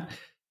doing that.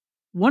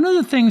 One of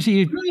the things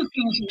you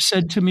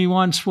said to me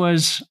once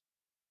was,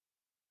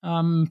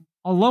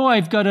 although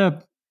I've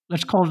got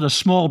let's call it a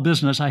small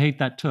business, I hate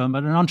that term,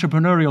 but an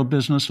entrepreneurial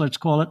business, let's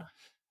call it,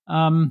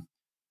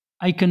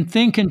 I can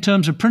think in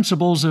terms of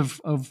principles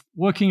of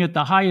working at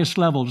the highest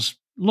levels,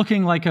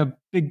 looking like a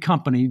big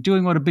company,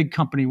 doing what a big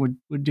company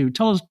would do.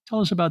 Tell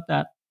us about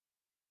that.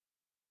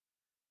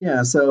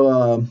 Yeah,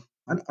 so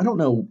I don't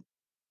know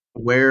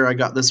where I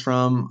got this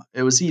from.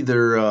 It was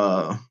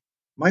either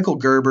Michael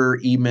Gerber,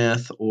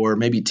 E-Myth, or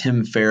maybe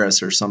Tim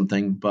Ferriss or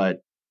something.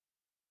 But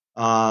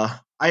I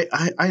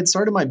had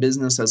started my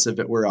business as if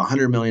it were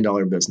 $100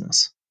 million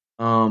business.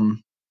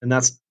 And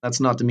that's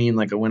not to mean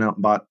like I went out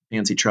and bought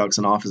fancy trucks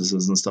and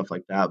offices and stuff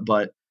like that,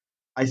 but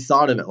I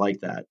thought of it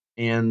like that.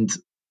 And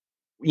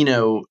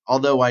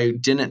although I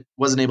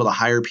wasn't able to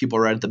hire people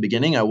right at the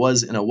beginning, I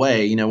was, in a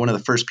way, one of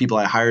the first people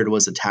I hired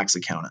was a tax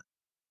accountant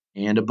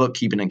and a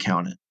bookkeeping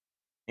accountant.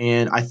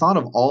 And I thought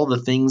of all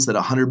the things that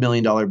 $100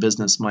 million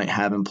business might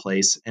have in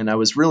place. And I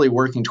was really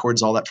working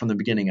towards all that from the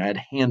beginning. I had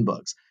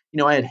handbooks.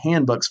 I had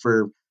handbooks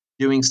for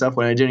doing stuff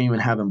when I didn't even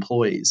have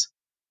employees.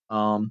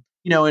 And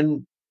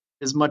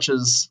as much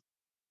as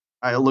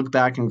I look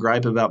back and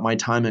gripe about my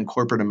time in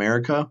corporate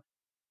America,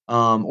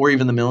 or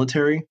even the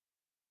military, one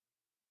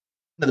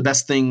of the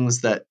best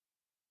things that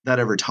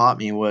ever taught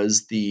me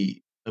was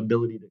the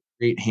ability to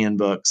create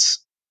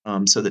handbooks,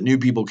 so that new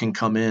people can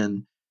come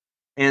in.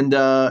 And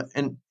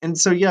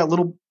so yeah,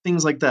 little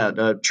things like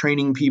that,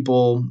 training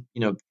people,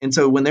 and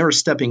so when they were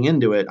stepping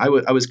into it, I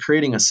was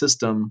creating a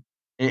system,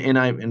 and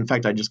in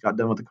fact, I just got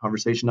done with a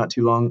conversation not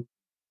too long,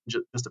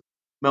 just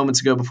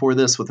moments ago before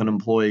this, with an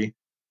employee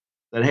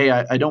that, hey,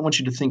 I don't want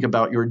you to think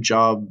about your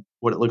job,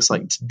 what it looks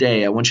like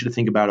today. I want you to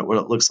think about it, what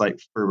it looks like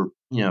for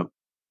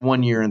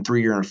 1 year and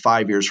 3 year and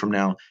 5 years from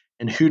now,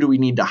 and who do we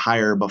need to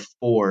hire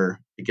before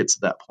it gets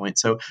to that point.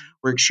 So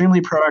we're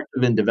extremely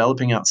proactive in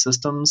developing out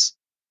systems,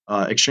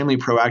 extremely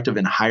proactive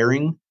in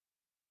hiring,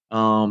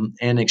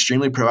 and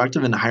extremely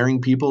proactive in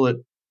hiring people at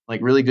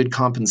like really good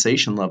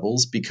compensation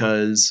levels,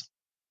 because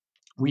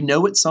we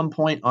know at some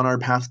point on our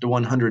path to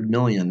 100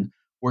 million,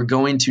 we're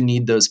going to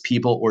need those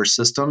people or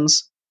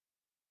systems,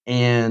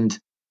 and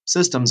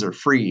systems are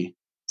free.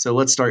 So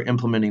let's start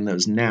implementing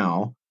those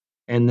now.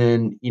 And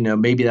then,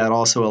 maybe that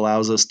also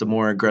allows us to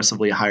more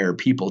aggressively hire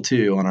people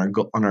too on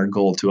our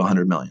goal to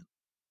 100 million.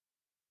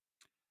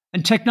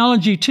 And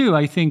technology too,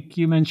 I think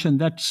you mentioned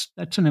that's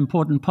an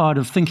important part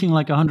of thinking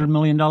like $100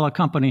 million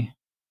company.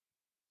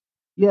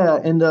 Yeah.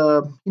 And,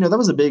 that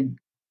was a big,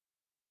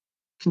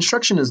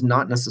 construction is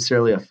not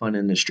necessarily a fun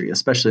industry,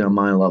 especially on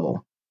my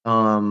level.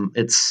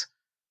 It's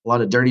a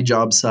lot of dirty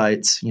job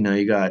sites.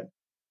 You got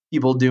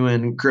people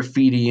doing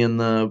graffiti in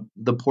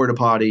the porta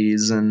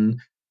potties, and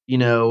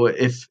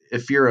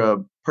if you're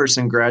a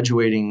person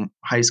graduating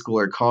high school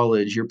or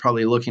college, you're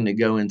probably looking to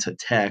go into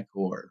tech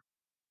or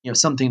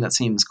something that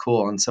seems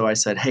cool. And so I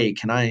said, hey,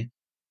 can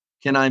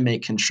I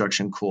make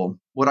construction cool?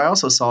 What I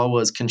also saw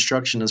was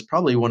construction is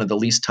probably one of the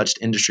least touched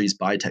industries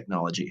by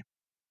technology.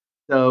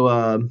 So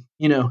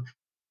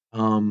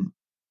um,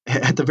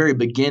 at the very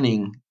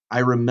beginning, I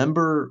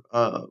remember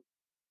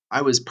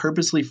I was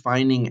purposely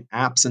finding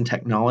apps and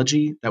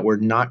technology that were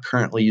not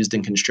currently used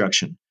in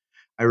construction.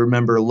 I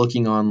remember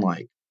looking on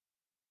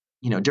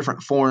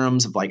different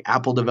forums of like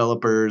Apple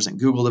developers and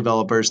Google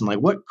developers, and like,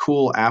 what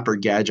cool app or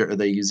gadget are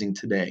they using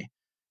today?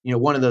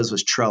 One of those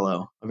was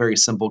Trello, a very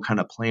simple kind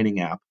of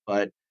planning app.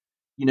 But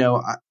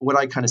what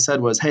I kind of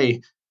said was,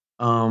 hey,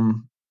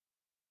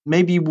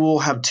 maybe we'll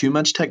have too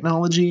much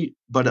technology,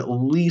 but at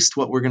least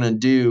what we're going to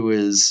do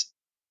is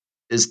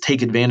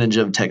take advantage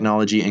of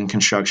technology in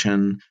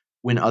construction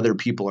when other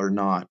people are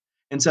not.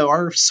 And so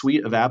our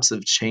suite of apps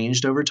have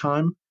changed over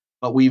time,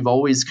 but we've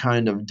always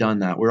kind of done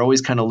that. We're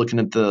always kind of looking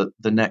at the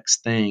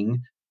next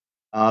thing,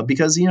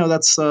 because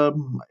that's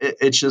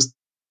it's just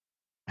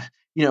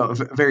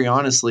very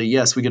honestly,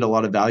 yes, we get a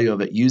lot of value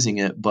of it using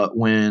it. But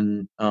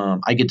when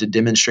I get to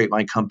demonstrate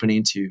my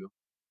company to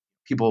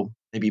people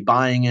maybe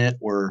buying it,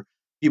 or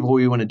people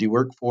we want to do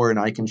work for, and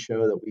I can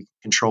show that we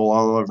control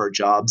all of our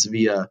jobs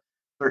via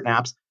certain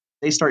apps,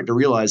 they start to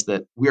realize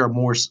that we are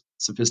more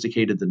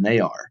sophisticated than they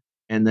are.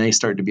 And they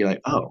start to be like,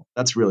 oh,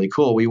 that's really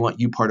cool. We want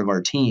you part of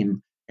our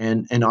team.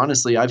 And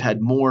honestly, I've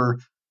had more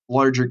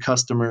larger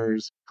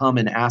customers come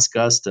and ask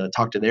us to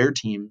talk to their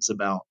teams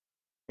about,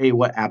 hey,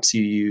 what apps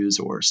you use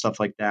or stuff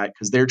like that,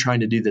 because they're trying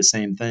to do the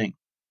same thing.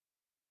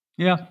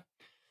 Yeah,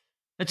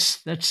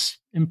 that's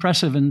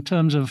impressive in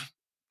terms of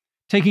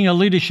taking a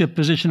leadership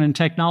position in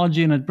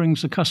technology, and it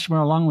brings the customer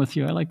along with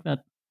you. I like that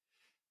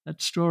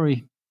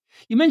story.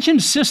 You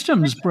mentioned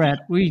systems, Brett.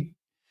 We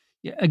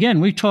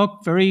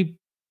talk very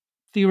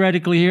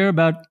theoretically here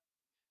about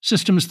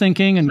systems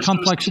thinking and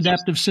complex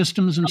adaptive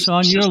systems and so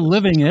on. You're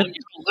living it.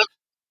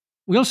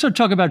 We also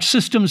talk about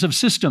systems of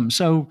systems.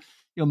 So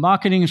your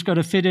marketing has got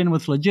to fit in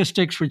with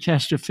logistics, which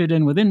has to fit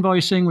in with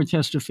invoicing, which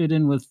has to fit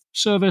in with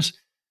service.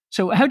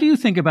 So how do you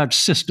think about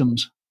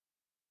systems?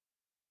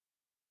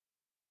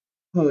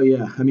 Oh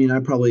yeah. I mean,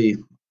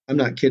 I'm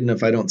not kidding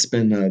if I don't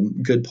spend a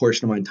good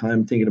portion of my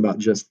time thinking about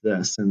just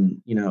this.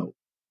 And,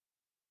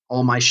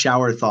 all my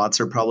shower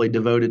thoughts are probably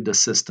devoted to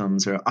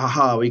systems, or,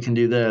 aha, we can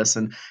do this.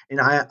 And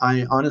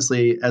I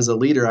honestly, as a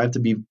leader, I have to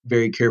be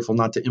very careful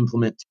not to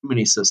implement too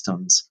many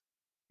systems,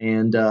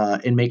 and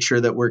make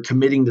sure that we're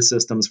committing to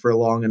systems for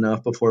long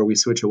enough before we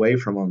switch away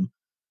from them.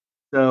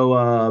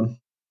 So,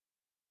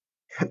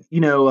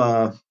 you know,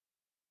 uh,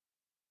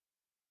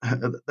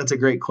 that's a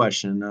great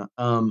question.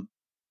 On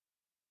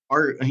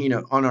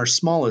our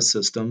smallest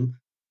system,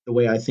 the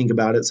way I think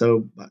about it,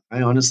 so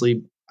I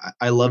honestly,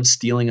 I love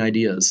stealing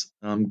ideas.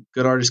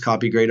 Good artists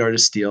copy, great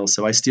artists steal.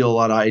 So I steal a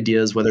lot of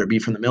ideas, whether it be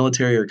from the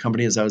military or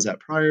companies I was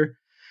at prior,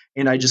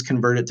 and I just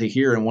convert it to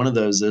here. And one of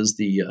those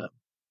is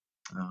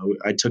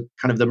I took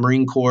kind of the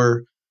Marine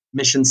Corps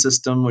mission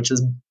system, which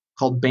is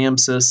called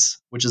BAMSIS,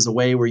 which is a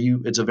way where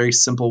it's a very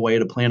simple way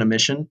to plan a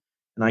mission.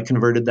 And I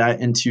converted that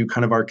into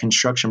kind of our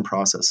construction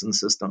process and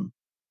system.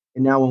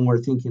 And now when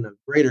we're thinking of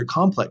greater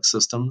complex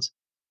systems,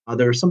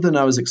 There was something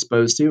I was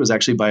exposed to. It was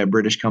actually by a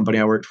British company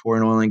I worked for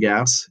in oil and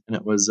gas, and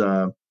it was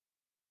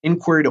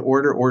inquiry to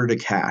order, order to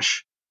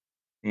cash.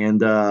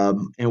 And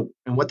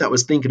what that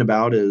was thinking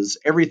about is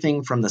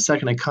everything from the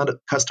second a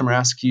customer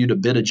asks you to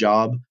bid a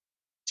job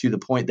to the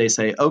point they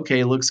say,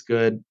 okay, looks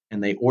good,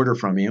 and they order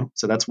from you.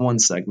 So that's one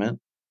segment.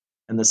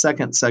 And the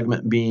second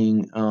segment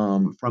being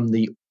from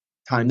the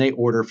time they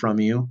order from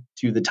you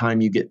to the time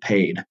you get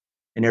paid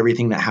and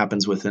everything that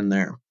happens within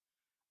there.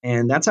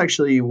 And that's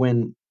actually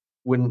when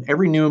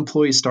every new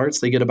employee starts,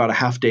 they get about a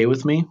half day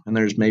with me, and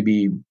there's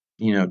maybe,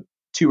 2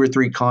 or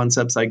 3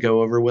 concepts I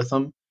go over with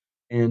them,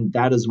 and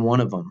that is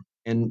one of them.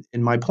 And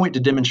my point to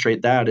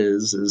demonstrate that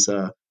is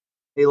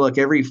hey, look,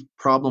 every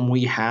problem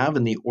we have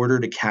in the order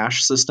to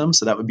cash system,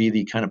 so that would be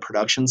the kind of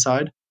production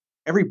side,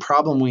 every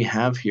problem we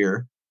have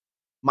here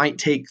might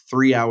take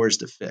 3 hours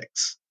to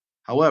fix.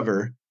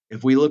 However,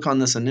 if we look on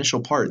this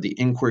initial part, the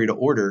inquiry to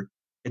order,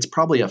 it's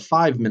probably a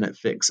 5-minute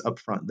fix up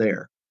front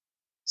there.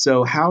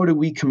 So how do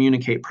we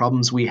communicate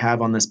problems we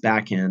have on this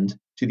back end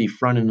to the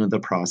front end of the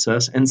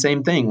process? And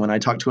same thing when I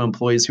talk to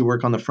employees who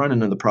work on the front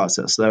end of the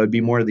process. So that would be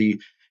more the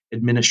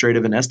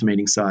administrative and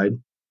estimating side.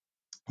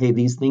 Hey,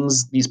 these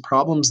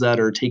problems that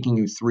are taking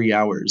you 3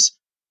 hours,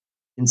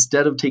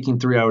 instead of taking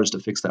 3 hours to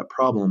fix that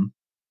problem,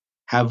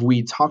 have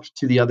we talked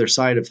to the other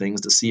side of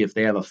things to see if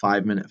they have a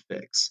 5-minute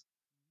fix?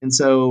 And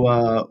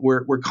so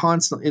we're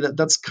constantly,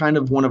 that's kind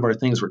of one of our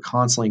things we're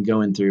constantly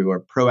going through, our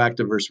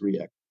proactive versus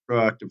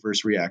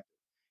reactive.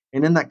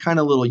 And in that kind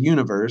of little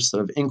universe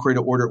of inquiry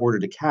to order, order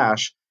to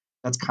cash,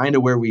 that's kind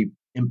of where we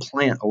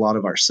implant a lot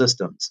of our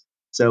systems.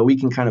 So we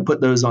can kind of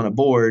put those on a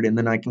board, and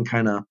then I can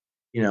kind of,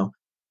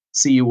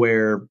 see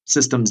where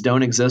systems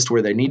don't exist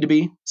where they need to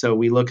be. So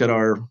we look at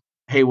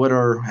hey,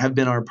 have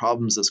been our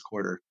problems this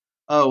quarter?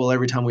 Oh, well,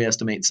 every time we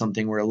estimate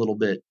something, we're a little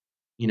bit,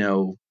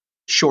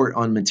 short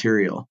on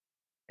material.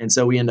 And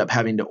so we end up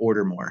having to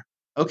order more.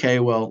 Okay,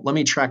 well, let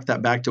me track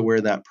that back to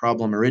where that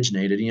problem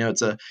originated.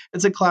 It's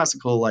a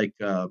classical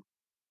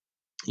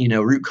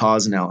root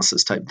cause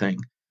analysis type thing.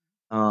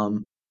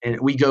 And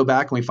we go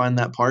back and we find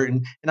that part.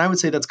 And I would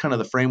say that's kind of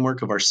the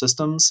framework of our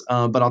systems.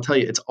 But I'll tell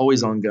you, it's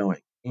always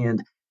ongoing.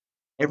 And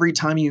every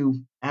time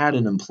you add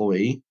an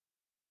employee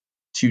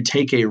to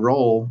take a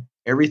role,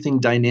 everything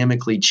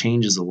dynamically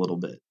changes a little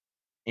bit.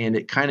 And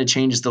it kind of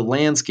changes the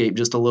landscape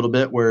just a little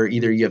bit, where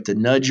either you have to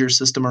nudge your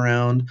system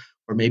around,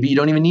 or maybe you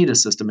don't even need a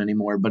system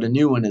anymore, but a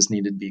new one is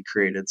needed to be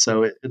created.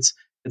 So it's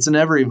an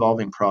ever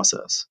evolving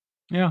process.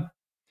 Yeah.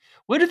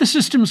 Where do the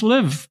systems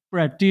live,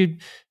 Brett? Do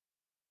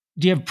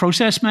you have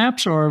process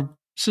maps or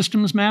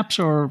systems maps,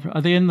 or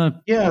are they in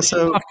the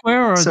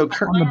software or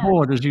on the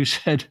board, as you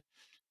said?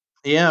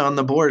 Yeah, on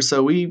the board.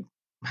 So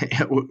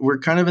we're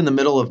kind of in the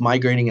middle of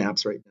migrating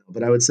apps right now,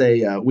 but I would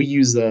say we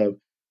use a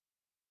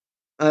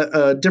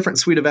different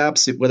suite of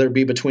apps, whether it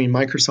be between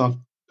Microsoft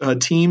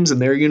Teams and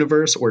their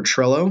universe or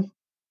Trello.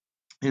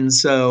 And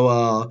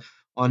so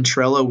on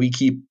Trello, we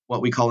keep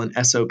what we call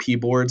an SOP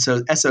board.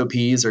 So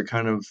SOPs are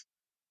kind of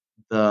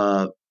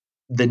the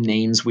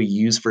names we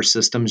use for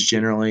systems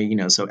generally,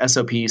 so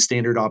SOP,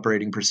 standard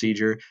operating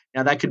procedure.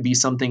 Now that could be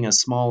something as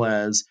small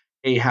as,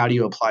 hey, how do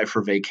you apply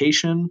for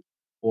vacation?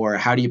 Or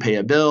how do you pay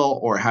a bill?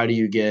 Or how do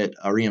you get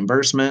a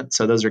reimbursement?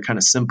 So those are kind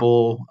of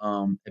simple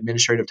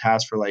administrative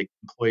tasks for like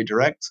employee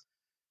direct.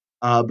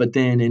 But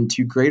then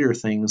into greater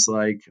things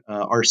like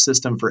our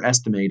system for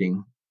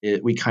estimating,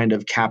 we kind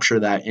of capture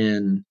that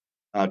in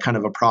kind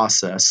of a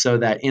process, so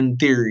that in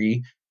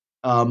theory,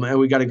 and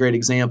we got a great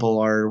example.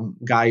 Our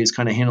guy who's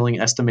kind of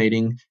handling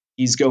estimating,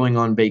 he's going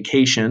on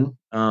vacation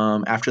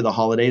after the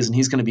holidays, and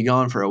he's going to be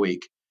gone for a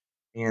week.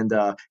 And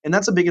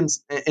that's a big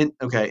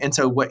okay. And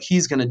so what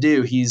he's going to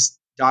do, he's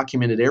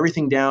documented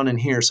everything down in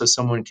here so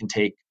someone can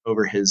take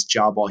over his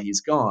job while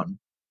he's gone.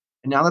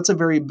 And now that's a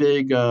very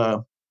big.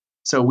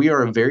 So we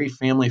are a very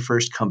family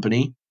first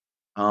company.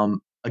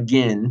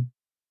 Again,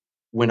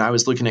 when I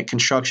was looking at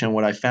construction,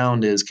 what I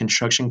found is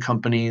construction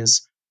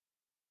companies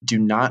do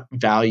not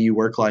value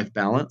work-life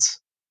balance.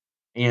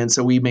 And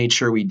so we made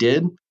sure we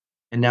did.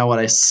 And now what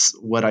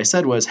I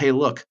said was, hey,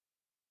 look,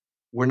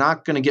 we're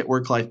not going to get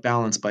work-life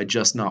balance by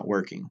just not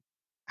working.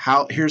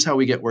 Here's how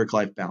we get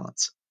work-life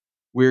balance.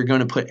 We're going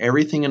to put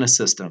everything in a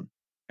system,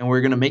 and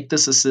we're going to make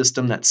this a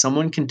system that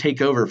someone can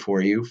take over for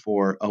you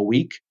for a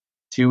week,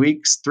 2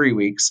 weeks, 3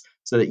 weeks,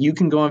 so that you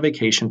can go on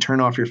vacation, turn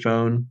off your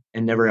phone,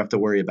 and never have to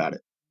worry about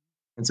it.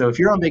 And so if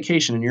you're on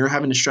vacation and you're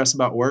having to stress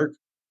about work,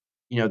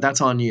 that's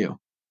on you.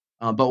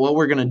 But what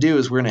we're going to do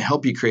is we're going to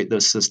help you create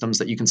those systems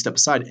that you can step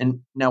aside.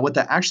 And now what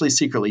that actually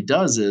secretly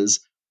does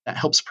is that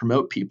helps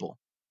promote people.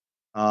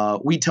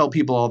 We tell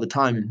people all the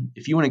time,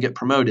 if you want to get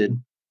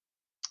promoted,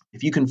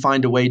 if you can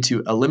find a way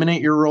to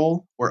eliminate your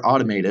role or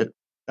automate it,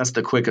 that's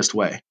the quickest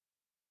way.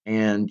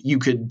 And you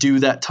could do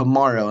that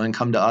tomorrow and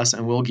come to us,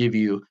 and we'll give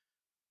you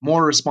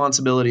more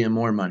responsibility and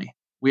more money.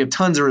 We have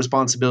tons of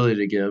responsibility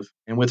to give.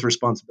 And with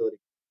responsibility,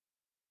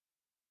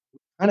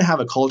 kind of have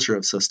a culture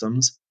of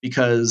systems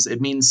because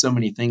it means so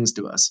many things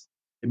to us.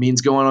 It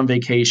means going on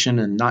vacation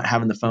and not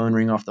having the phone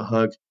ring off the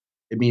hook.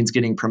 It means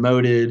getting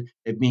promoted.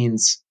 It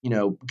means,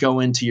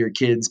 going to your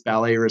kid's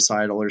ballet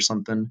recital or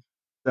something.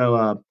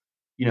 So,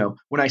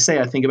 when I say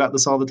I think about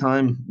this all the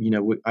time,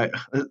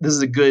 this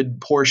is a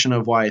good portion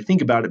of why I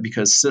think about it,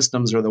 because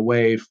systems are the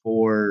way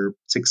for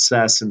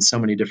success in so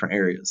many different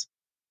areas.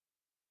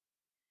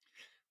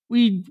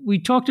 We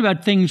talked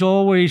about things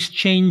always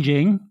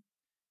changing.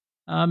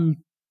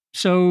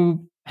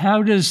 So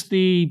how does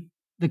the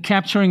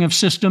capturing of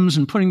systems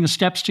and putting the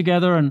steps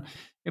together and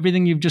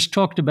everything you've just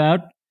talked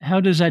about, how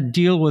does that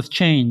deal with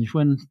change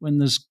when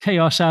there's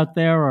chaos out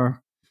there,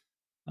 or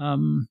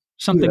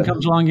something Yeah.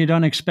 comes along you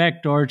don't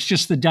expect, or it's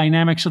just the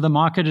dynamics of the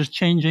market is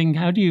changing?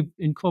 How do you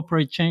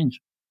incorporate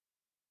change?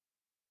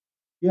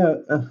 Yeah,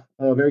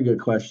 very good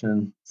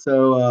question.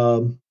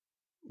 So,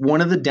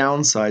 one of the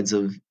downsides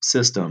of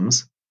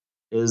systems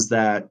is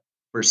that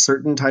for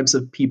certain types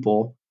of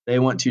people, they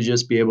want to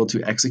just be able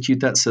to execute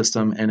that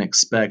system and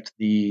expect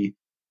the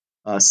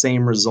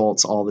same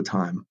results all the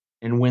time.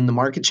 And when the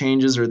market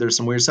changes or there's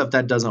some weird stuff,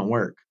 that doesn't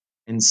work.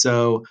 And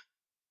so,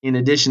 in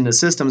addition to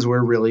systems,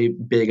 we're really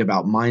big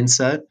about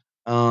mindset.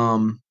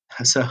 Um,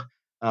 so,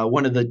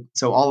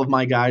 so all of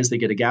my guys, they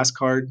get a gas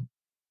card,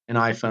 an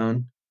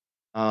iPhone,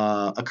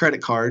 a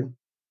credit card,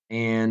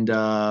 and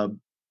kind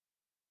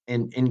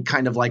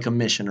of like a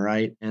mission,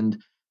 right?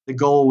 And the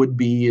goal would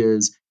be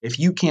is, if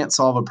you can't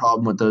solve a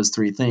problem with those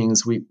three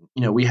things, we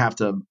have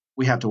to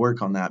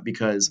work on that,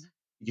 because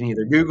you can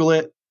either Google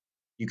it,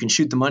 you can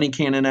shoot the money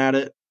cannon at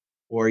it,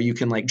 or you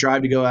can like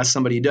drive to go ask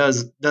somebody who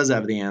does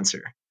have the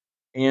answer.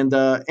 And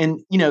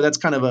that's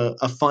kind of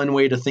a fun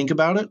way to think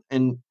about it.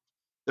 And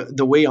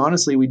the way,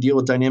 honestly, we deal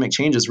with dynamic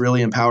change is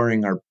really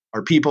empowering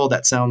our people.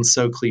 That sounds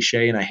so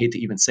cliche, and I hate to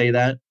even say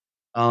that.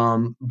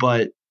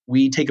 But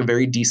we take a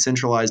very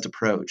decentralized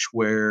approach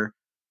where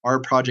our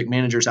project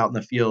managers out in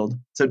the field,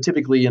 so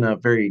typically in a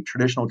very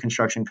traditional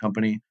construction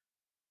company,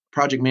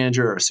 project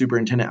manager or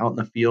superintendent out in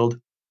the field,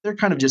 they're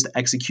kind of just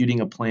executing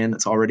a plan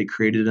that's already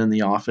created in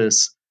the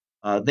office.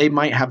 They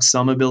might have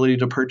some ability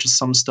to purchase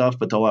some stuff,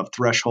 but they'll have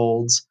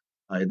thresholds.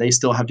 They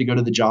still have to go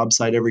to the job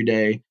site every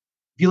day.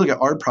 If you look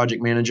at our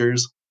project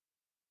managers,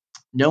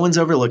 no one's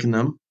overlooking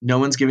them. No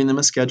one's giving them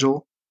a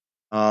schedule.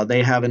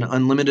 They have an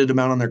unlimited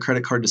amount on their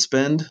credit card to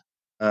spend.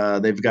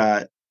 They've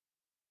got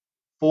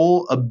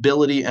full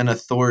ability and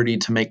authority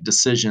to make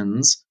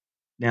decisions.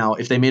 Now,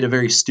 if they made a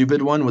very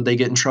stupid one, would they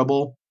get in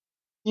trouble?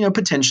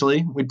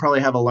 Potentially. We'd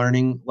probably have a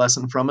learning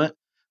lesson from it.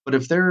 But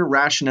if their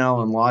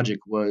rationale and logic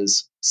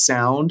was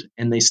sound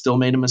and they still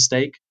made a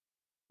mistake,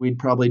 we'd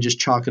probably just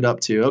chalk it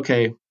up to,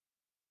 okay,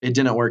 it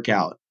didn't work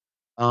out.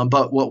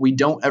 But what we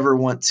don't ever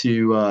want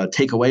to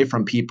take away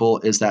from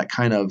people is that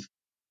kind of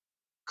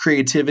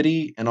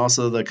creativity and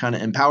also the kind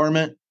of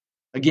empowerment.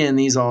 Again,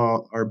 these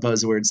all are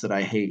buzzwords that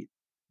I hate.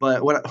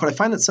 But what I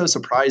find that's so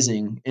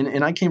surprising,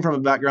 and I came from a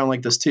background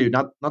like this too,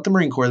 not the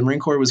Marine Corps. The Marine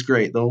Corps was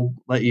great. They'll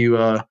let you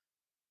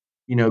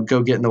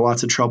go get into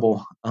lots of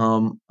trouble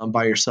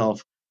by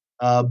yourself.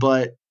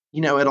 But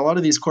at a lot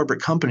of these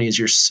corporate companies,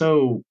 you're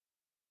so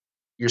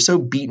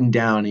beaten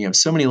down, and you have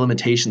so many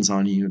limitations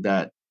on you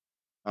that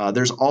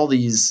there's all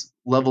these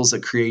levels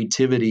of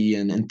creativity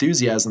and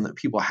enthusiasm that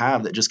people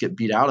have that just get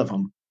beat out of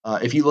them.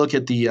 If you look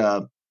at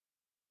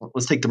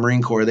let's take the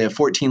Marine Corps, they have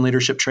 14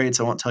 leadership traits.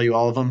 I won't tell you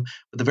all of them,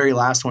 but the very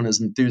last one is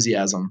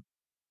enthusiasm.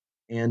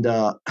 And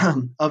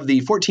of the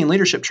 14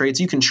 leadership traits,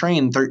 you can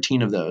train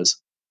 13 of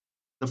those.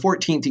 The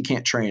 14th, you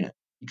can't train it.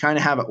 You kind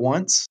of have it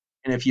once,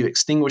 and if you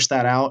extinguish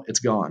that out,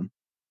 it's gone.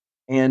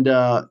 And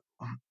yeah,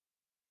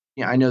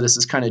 I know this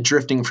is kind of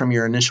drifting from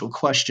your initial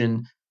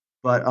question,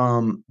 but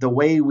the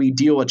way we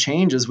deal with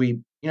change is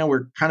we're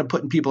kind of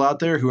putting people out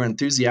there who are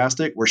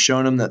enthusiastic. We're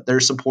showing them that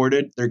they're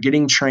supported. They're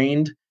getting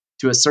trained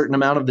to a certain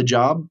amount of the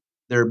job.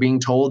 They're being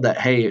told that,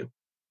 hey,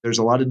 there's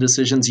a lot of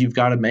decisions you've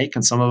got to make,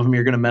 and some of them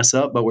you're going to mess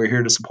up, but we're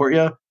here to support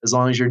you as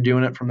long as you're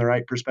doing it from the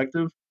right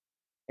perspective.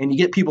 And you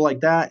get people like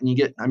that,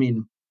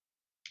 and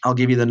I'll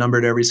give you the number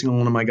to every single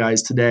one of my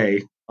guys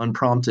today,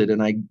 unprompted,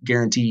 and I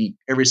guarantee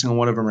every single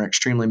one of them are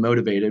extremely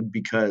motivated,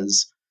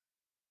 because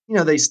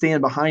they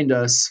stand behind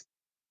us,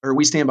 or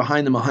we stand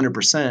behind them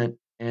 100%.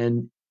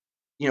 And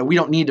we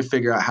don't need to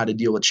figure out how to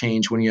deal with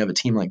change when you have a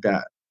team like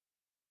that.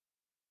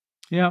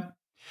 Yeah.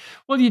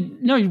 Well,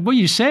 what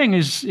you're saying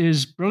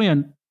is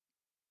brilliant,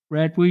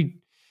 Brett.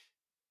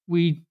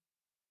 We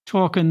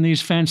talk in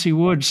these fancy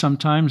words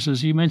sometimes,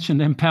 as you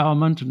mentioned,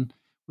 empowerment, and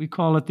we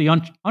call it the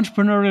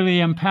entrepreneurially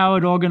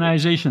empowered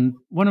organization.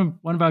 One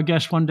of our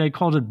guests one day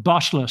called it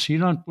bossless. You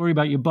don't worry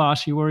about your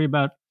boss; you worry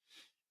about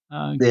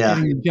Yeah.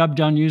 getting the job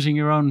done using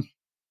your own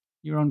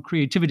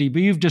creativity.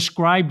 But you've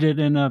described it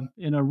in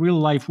a real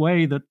life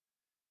way that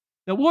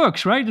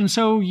works, right? And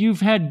so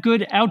you've had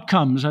good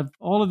outcomes of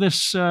all of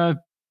this.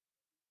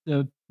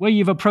 The way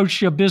you've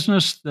approached your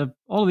business,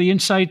 all of the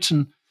insights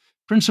and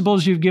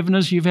principles you've given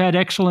us, you've had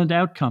excellent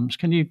outcomes.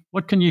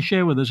 What can you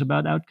share with us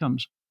about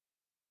outcomes?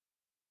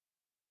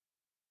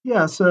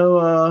 Yeah.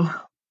 So,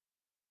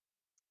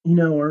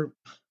 or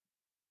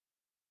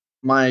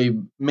my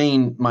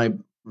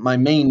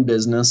main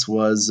business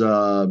was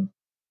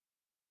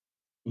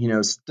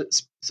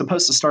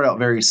supposed to start out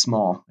very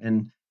small.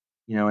 And,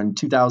 in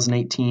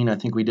 2018, I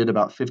think we did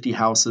about 50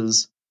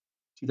 houses.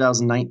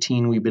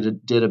 2019, we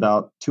did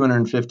about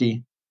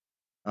 250.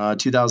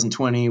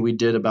 2020, we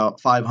did about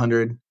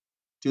 500.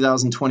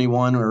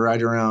 2021, we're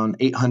right around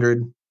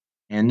 800.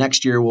 And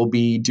next year, we'll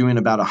be doing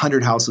about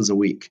 100 houses a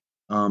week.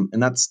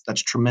 And that's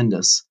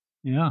tremendous.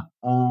 Yeah.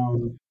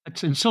 Um,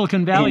 That's in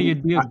Silicon Valley, and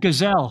you'd be a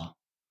gazelle.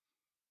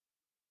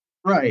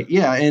 Right.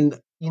 Yeah. And,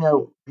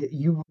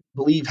 you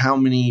believe how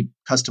many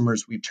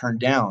customers we've turned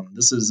down.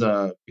 This is,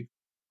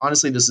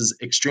 honestly, this is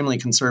extremely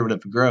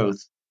conservative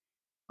growth.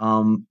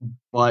 And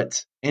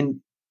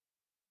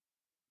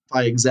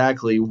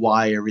exactly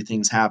why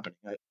everything's happening.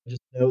 I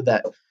just know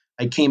that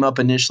I came up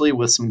initially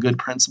with some good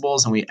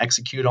principles and we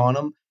execute on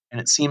them.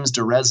 And it seems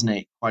to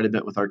resonate quite a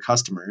bit with our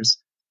customers.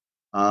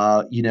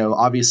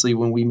 Obviously,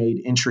 when we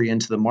made entry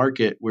into the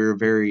market, we're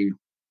very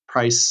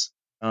price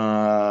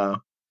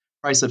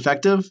price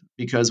effective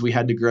because we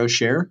had to grow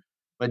share.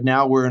 But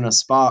now we're in a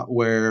spot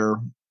where,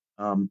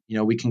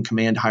 we can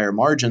command higher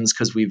margins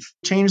because we've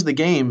changed the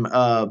game.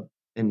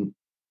 And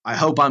I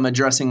hope I'm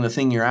addressing the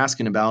thing you're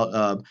asking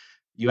about.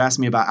 You asked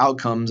me about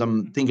outcomes.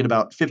 I'm thinking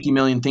about 50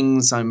 million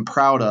things I'm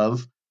proud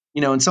of,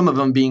 and some of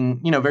them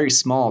being, very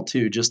small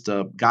too, just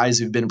guys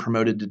who've been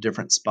promoted to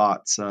different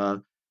spots.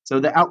 So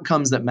the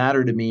outcomes that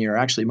matter to me are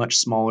actually much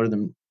smaller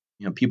than,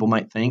 people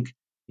might think.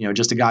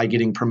 Just a guy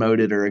getting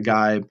promoted or a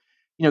guy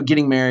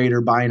getting married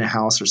or buying a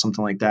house or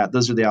something like that.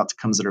 Those are the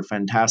outcomes that are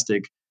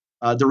fantastic.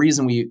 The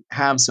reason we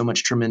have so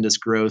much tremendous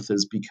growth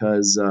is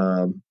because,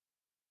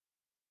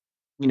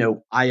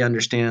 I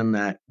understand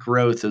that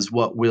growth is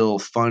what will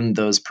fund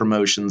those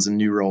promotions and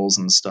new roles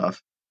and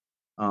stuff.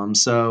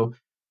 So,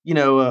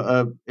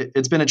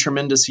 it's been a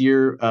tremendous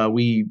year.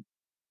 We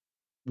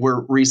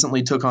were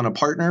recently took on a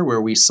partner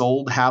where we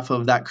sold half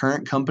of that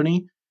current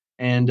company.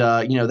 And,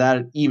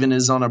 that even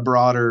is on a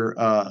broader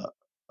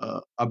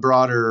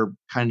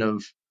kind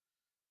of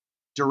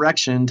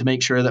direction to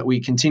make sure that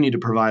we continue to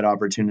provide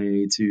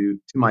opportunity to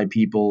my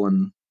people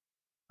and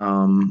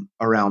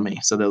around me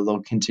so that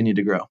they'll continue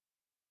to grow.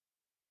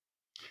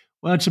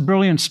 Well, it's a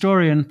brilliant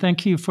story, and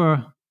thank you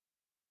for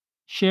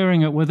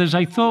sharing it with us.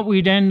 I thought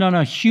we'd end on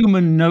a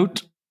human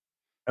note.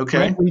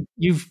 Okay. Brett,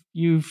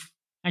 you've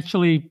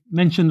actually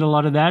mentioned a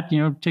lot of that,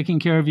 taking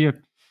care of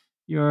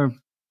your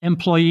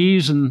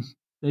employees and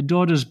their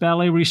daughters'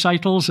 ballet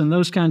recitals and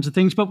those kinds of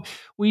things. But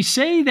we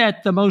say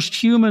that the most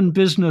human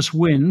business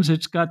wins.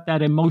 It's got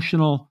that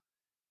emotional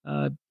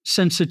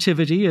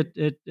sensitivity.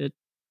 It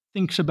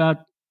thinks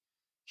about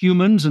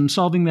humans and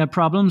solving their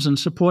problems and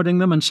supporting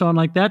them and so on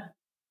like that.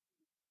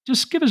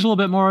 Just give us a little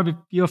bit more of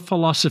your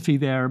philosophy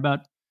there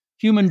about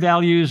human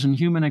values and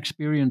human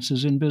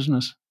experiences in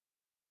business.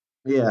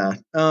 Yeah.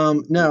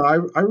 No,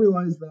 I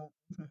realized that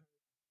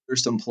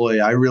first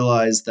employee, I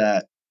realized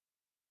that,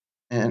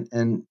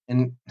 and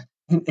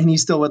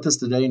he's still with us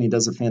today and he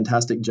does a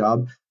fantastic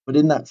job. But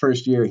in that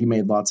first year, he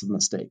made lots of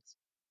mistakes.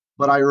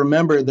 But I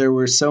remember there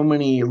were so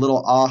many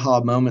little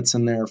aha moments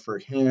in there for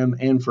him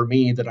and for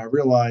me that I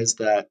realized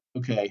that,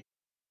 okay,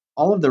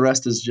 all of the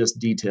rest is just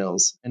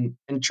details. And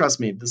trust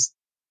me, this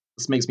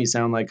makes me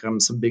sound like I'm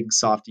some big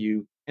soft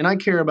you. And I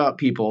care about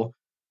people.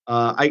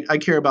 I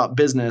care about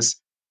business.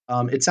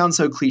 It sounds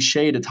so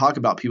cliche to talk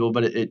about people,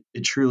 but it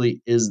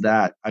truly is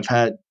that. I've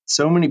had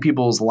so many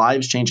people's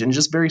lives change in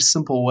just very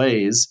simple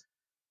ways.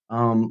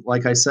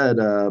 Like I said,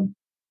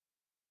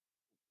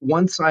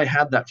 once I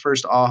had that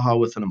first aha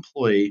with an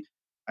employee,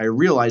 I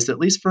realized, at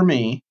least for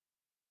me,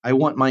 I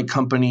want my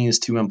companies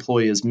to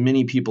employ as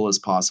many people as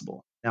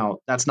possible. Now,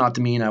 that's not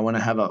to mean I want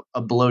to have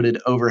a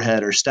bloated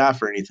overhead or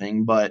staff or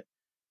anything, but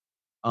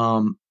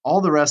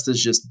all the rest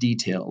is just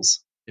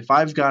details. If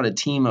I've got a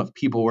team of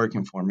people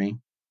working for me,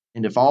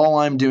 and if all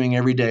I'm doing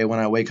every day when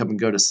I wake up and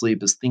go to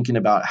sleep is thinking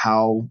about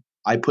how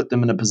I put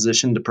them in a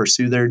position to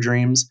pursue their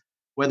dreams,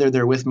 whether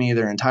they're with me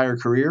their entire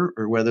career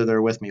or whether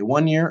they're with me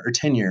 1 year or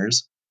 10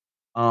 years,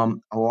 a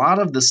lot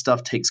of the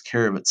stuff takes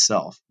care of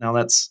itself. Now,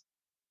 that's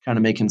kind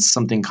of making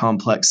something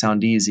complex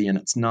sound easy, and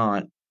it's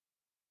not.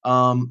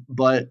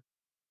 But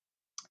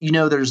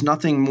there's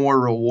nothing more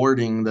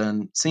rewarding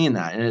than seeing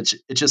that, and it's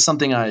just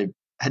something I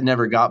had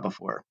never got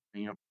before.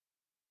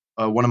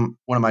 One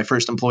of my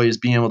first employees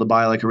being able to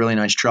buy like a really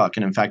nice truck,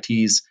 and in fact,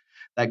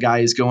 that guy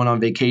is going on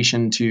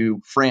vacation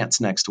to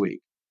France next week.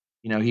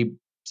 He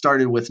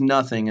started with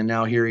nothing, and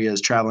now here he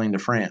is traveling to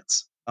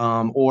France.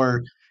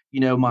 Or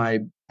my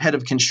head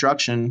of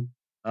construction.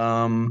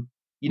 One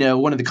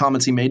of the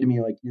comments he made to me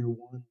like year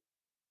one.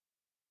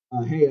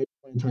 Hey, I just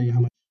want to tell you how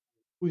much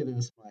I enjoy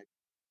this.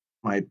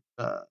 My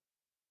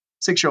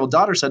 6-year-old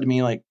daughter said to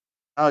me like,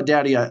 "Oh,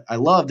 Daddy, I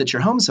love that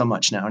you're home so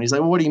much now." And he's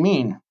like, "Well, what do you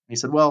mean?" And he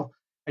said, "Well,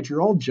 at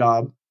your old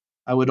job,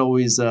 I would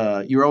always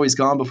you were always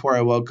gone before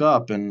I woke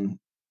up, and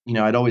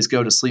I'd always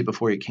go to sleep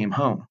before you came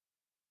home."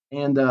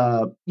 And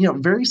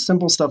very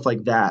simple stuff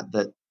like that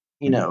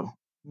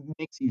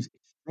makes you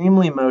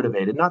extremely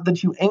motivated. Not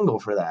that you angle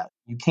for that.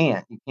 You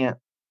can't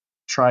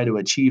try to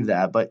achieve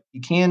that, but you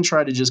can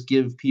try to just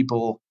give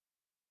people,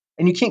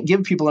 and you can't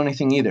give people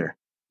anything either.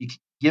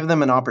 give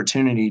them an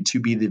opportunity to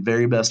be the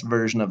very best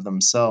version of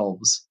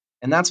themselves.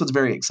 And that's what's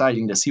very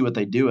exciting to see what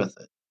they do with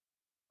it.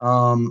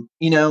 And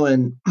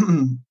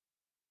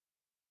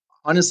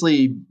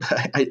honestly,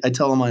 I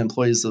tell all my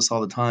employees this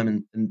all the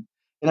time, and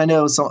I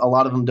know a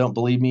lot of them don't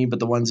believe me, but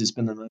the ones who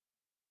spend the most,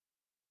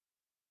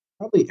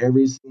 probably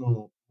every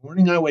single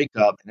morning I wake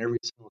up and every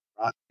single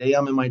day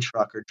I'm in my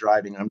truck or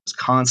driving, I'm just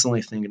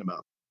constantly thinking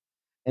about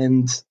it.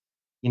 And,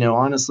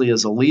 honestly,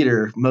 as a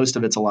leader, most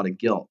of it's a lot of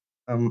guilt.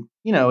 And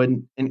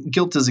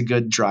guilt is a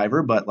good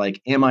driver, but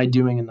like, am I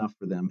doing enough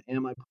for them?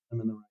 Am I putting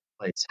them in the right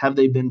place? Have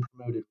they been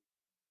promoted?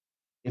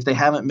 If they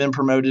haven't been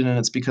promoted and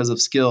it's because of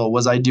skill,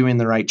 was I doing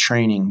the right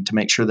training to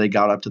make sure they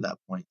got up to that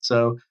point?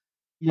 So,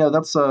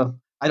 that's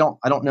I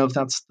don't know if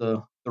that's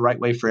the right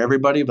way for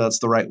everybody, but that's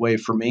the right way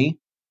for me.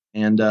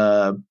 And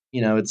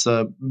it's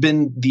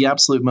been the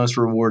absolute most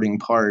rewarding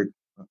part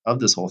of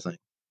this whole thing.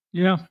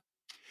 Yeah.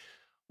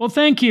 Well,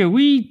 thank you.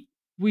 We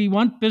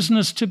want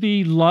business to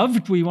be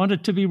loved. We want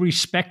it to be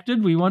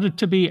respected. We want it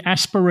to be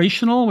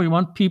aspirational. We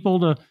want people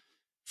to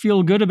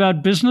feel good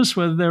about business,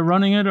 whether they're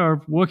running it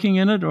or working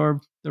in it or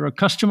they're a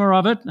customer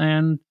of it.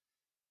 And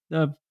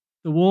the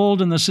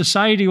world and the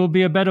society will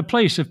be a better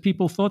place if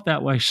people thought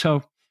that way.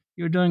 So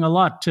you're doing a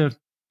lot to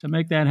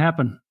make that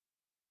happen.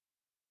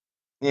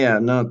 Yeah,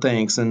 no,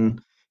 thanks. And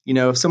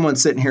if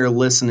someone's sitting here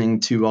listening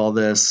to all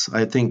this,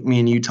 I think me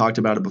and you talked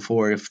about it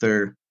before. If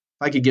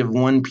I could give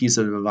one piece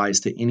of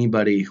advice to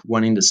anybody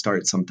wanting to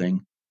start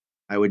something,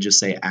 I would just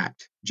say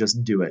act.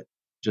 Just do it.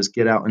 Just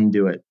get out and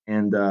do it.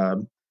 And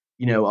a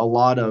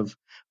lot of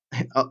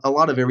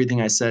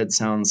everything I said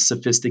sounds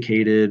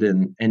sophisticated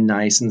and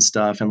nice and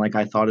stuff, and like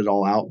I thought it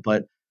all out.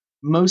 But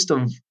most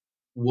of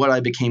what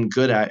I became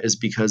good at is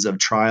because of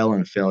trial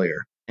and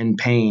failure and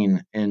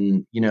pain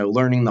and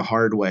learning the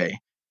hard way.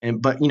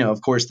 But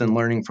of course, then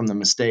learning from the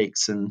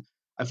mistakes. And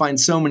I find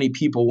so many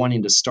people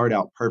wanting to start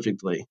out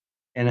perfectly,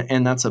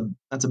 and that's a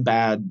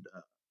bad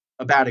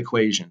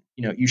equation.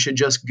 You should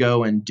just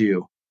go and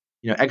do.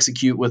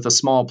 Execute with a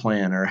small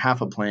plan or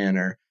half a plan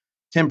or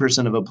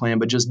 10% of a plan,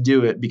 but just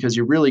do it, because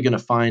you're really going to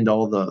find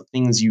all the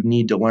things you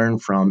need to learn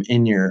from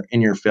in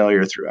your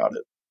failure throughout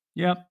it.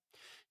 Yeah.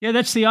 Yeah,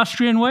 that's the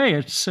Austrian way.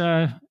 It's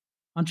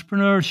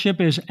entrepreneurship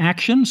is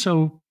action.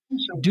 So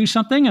do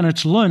something, and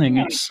it's learning.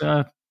 It's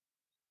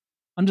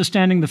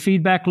understanding the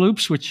feedback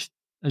loops, which,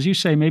 as you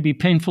say, may be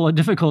painful or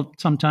difficult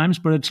sometimes,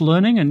 but it's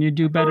learning, and you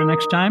do better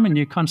next time, and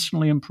you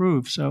constantly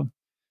improve. So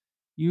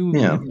you've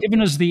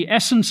given us the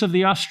essence of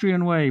the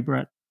Austrian way,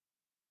 Brett.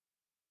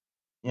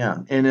 Yeah.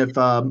 And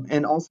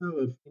and also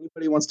if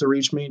anybody wants to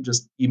reach me,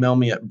 just email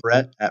me at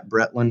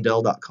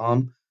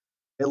brett@brettlindell.com,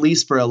 at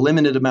least for a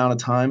limited amount of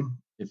time.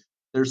 If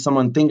there's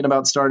someone thinking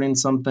about starting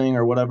something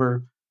or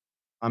whatever,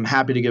 I'm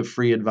happy to give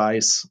free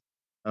advice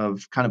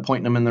of kind of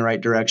pointing them in the right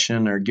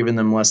direction or giving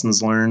them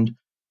lessons learned.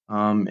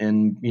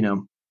 And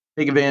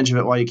take advantage of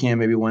it while you can.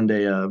 Maybe one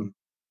day, I'm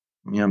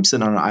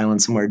sitting on an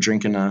island somewhere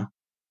drinking a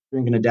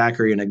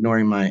daiquiri and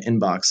ignoring my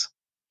inbox.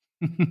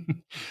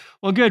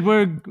 Well, good.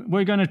 We're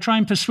going to try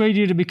and persuade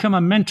you to become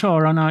a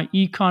mentor on our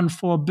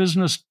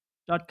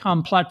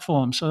econ4business.com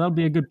platform. So that'll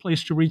be a good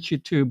place to reach you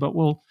too. But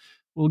we'll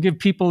give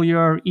people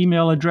your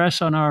email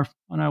address on our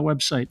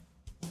website.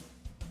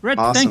 Brett,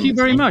 Awesome. Thank you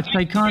very much.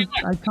 I can't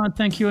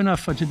thank you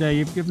enough for today.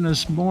 You've given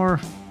us more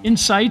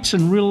insights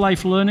and real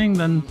life learning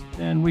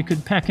than we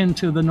could pack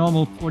into the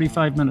normal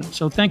 45 minutes.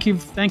 So thank you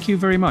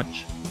very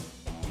much.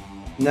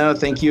 No,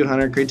 thank you,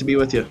 Hunter. Great to be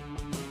with you.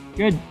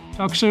 Good.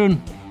 Talk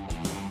soon.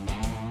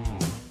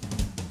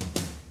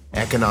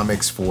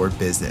 Economics for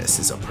Business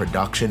is a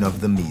production of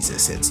the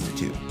Mises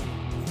Institute.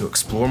 To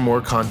explore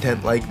more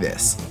content like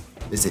this,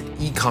 visit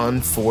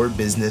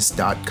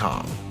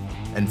econ4business.com.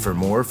 And for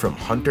more from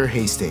Hunter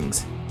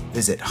Hastings,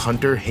 visit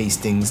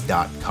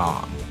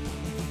hunterhastings.com.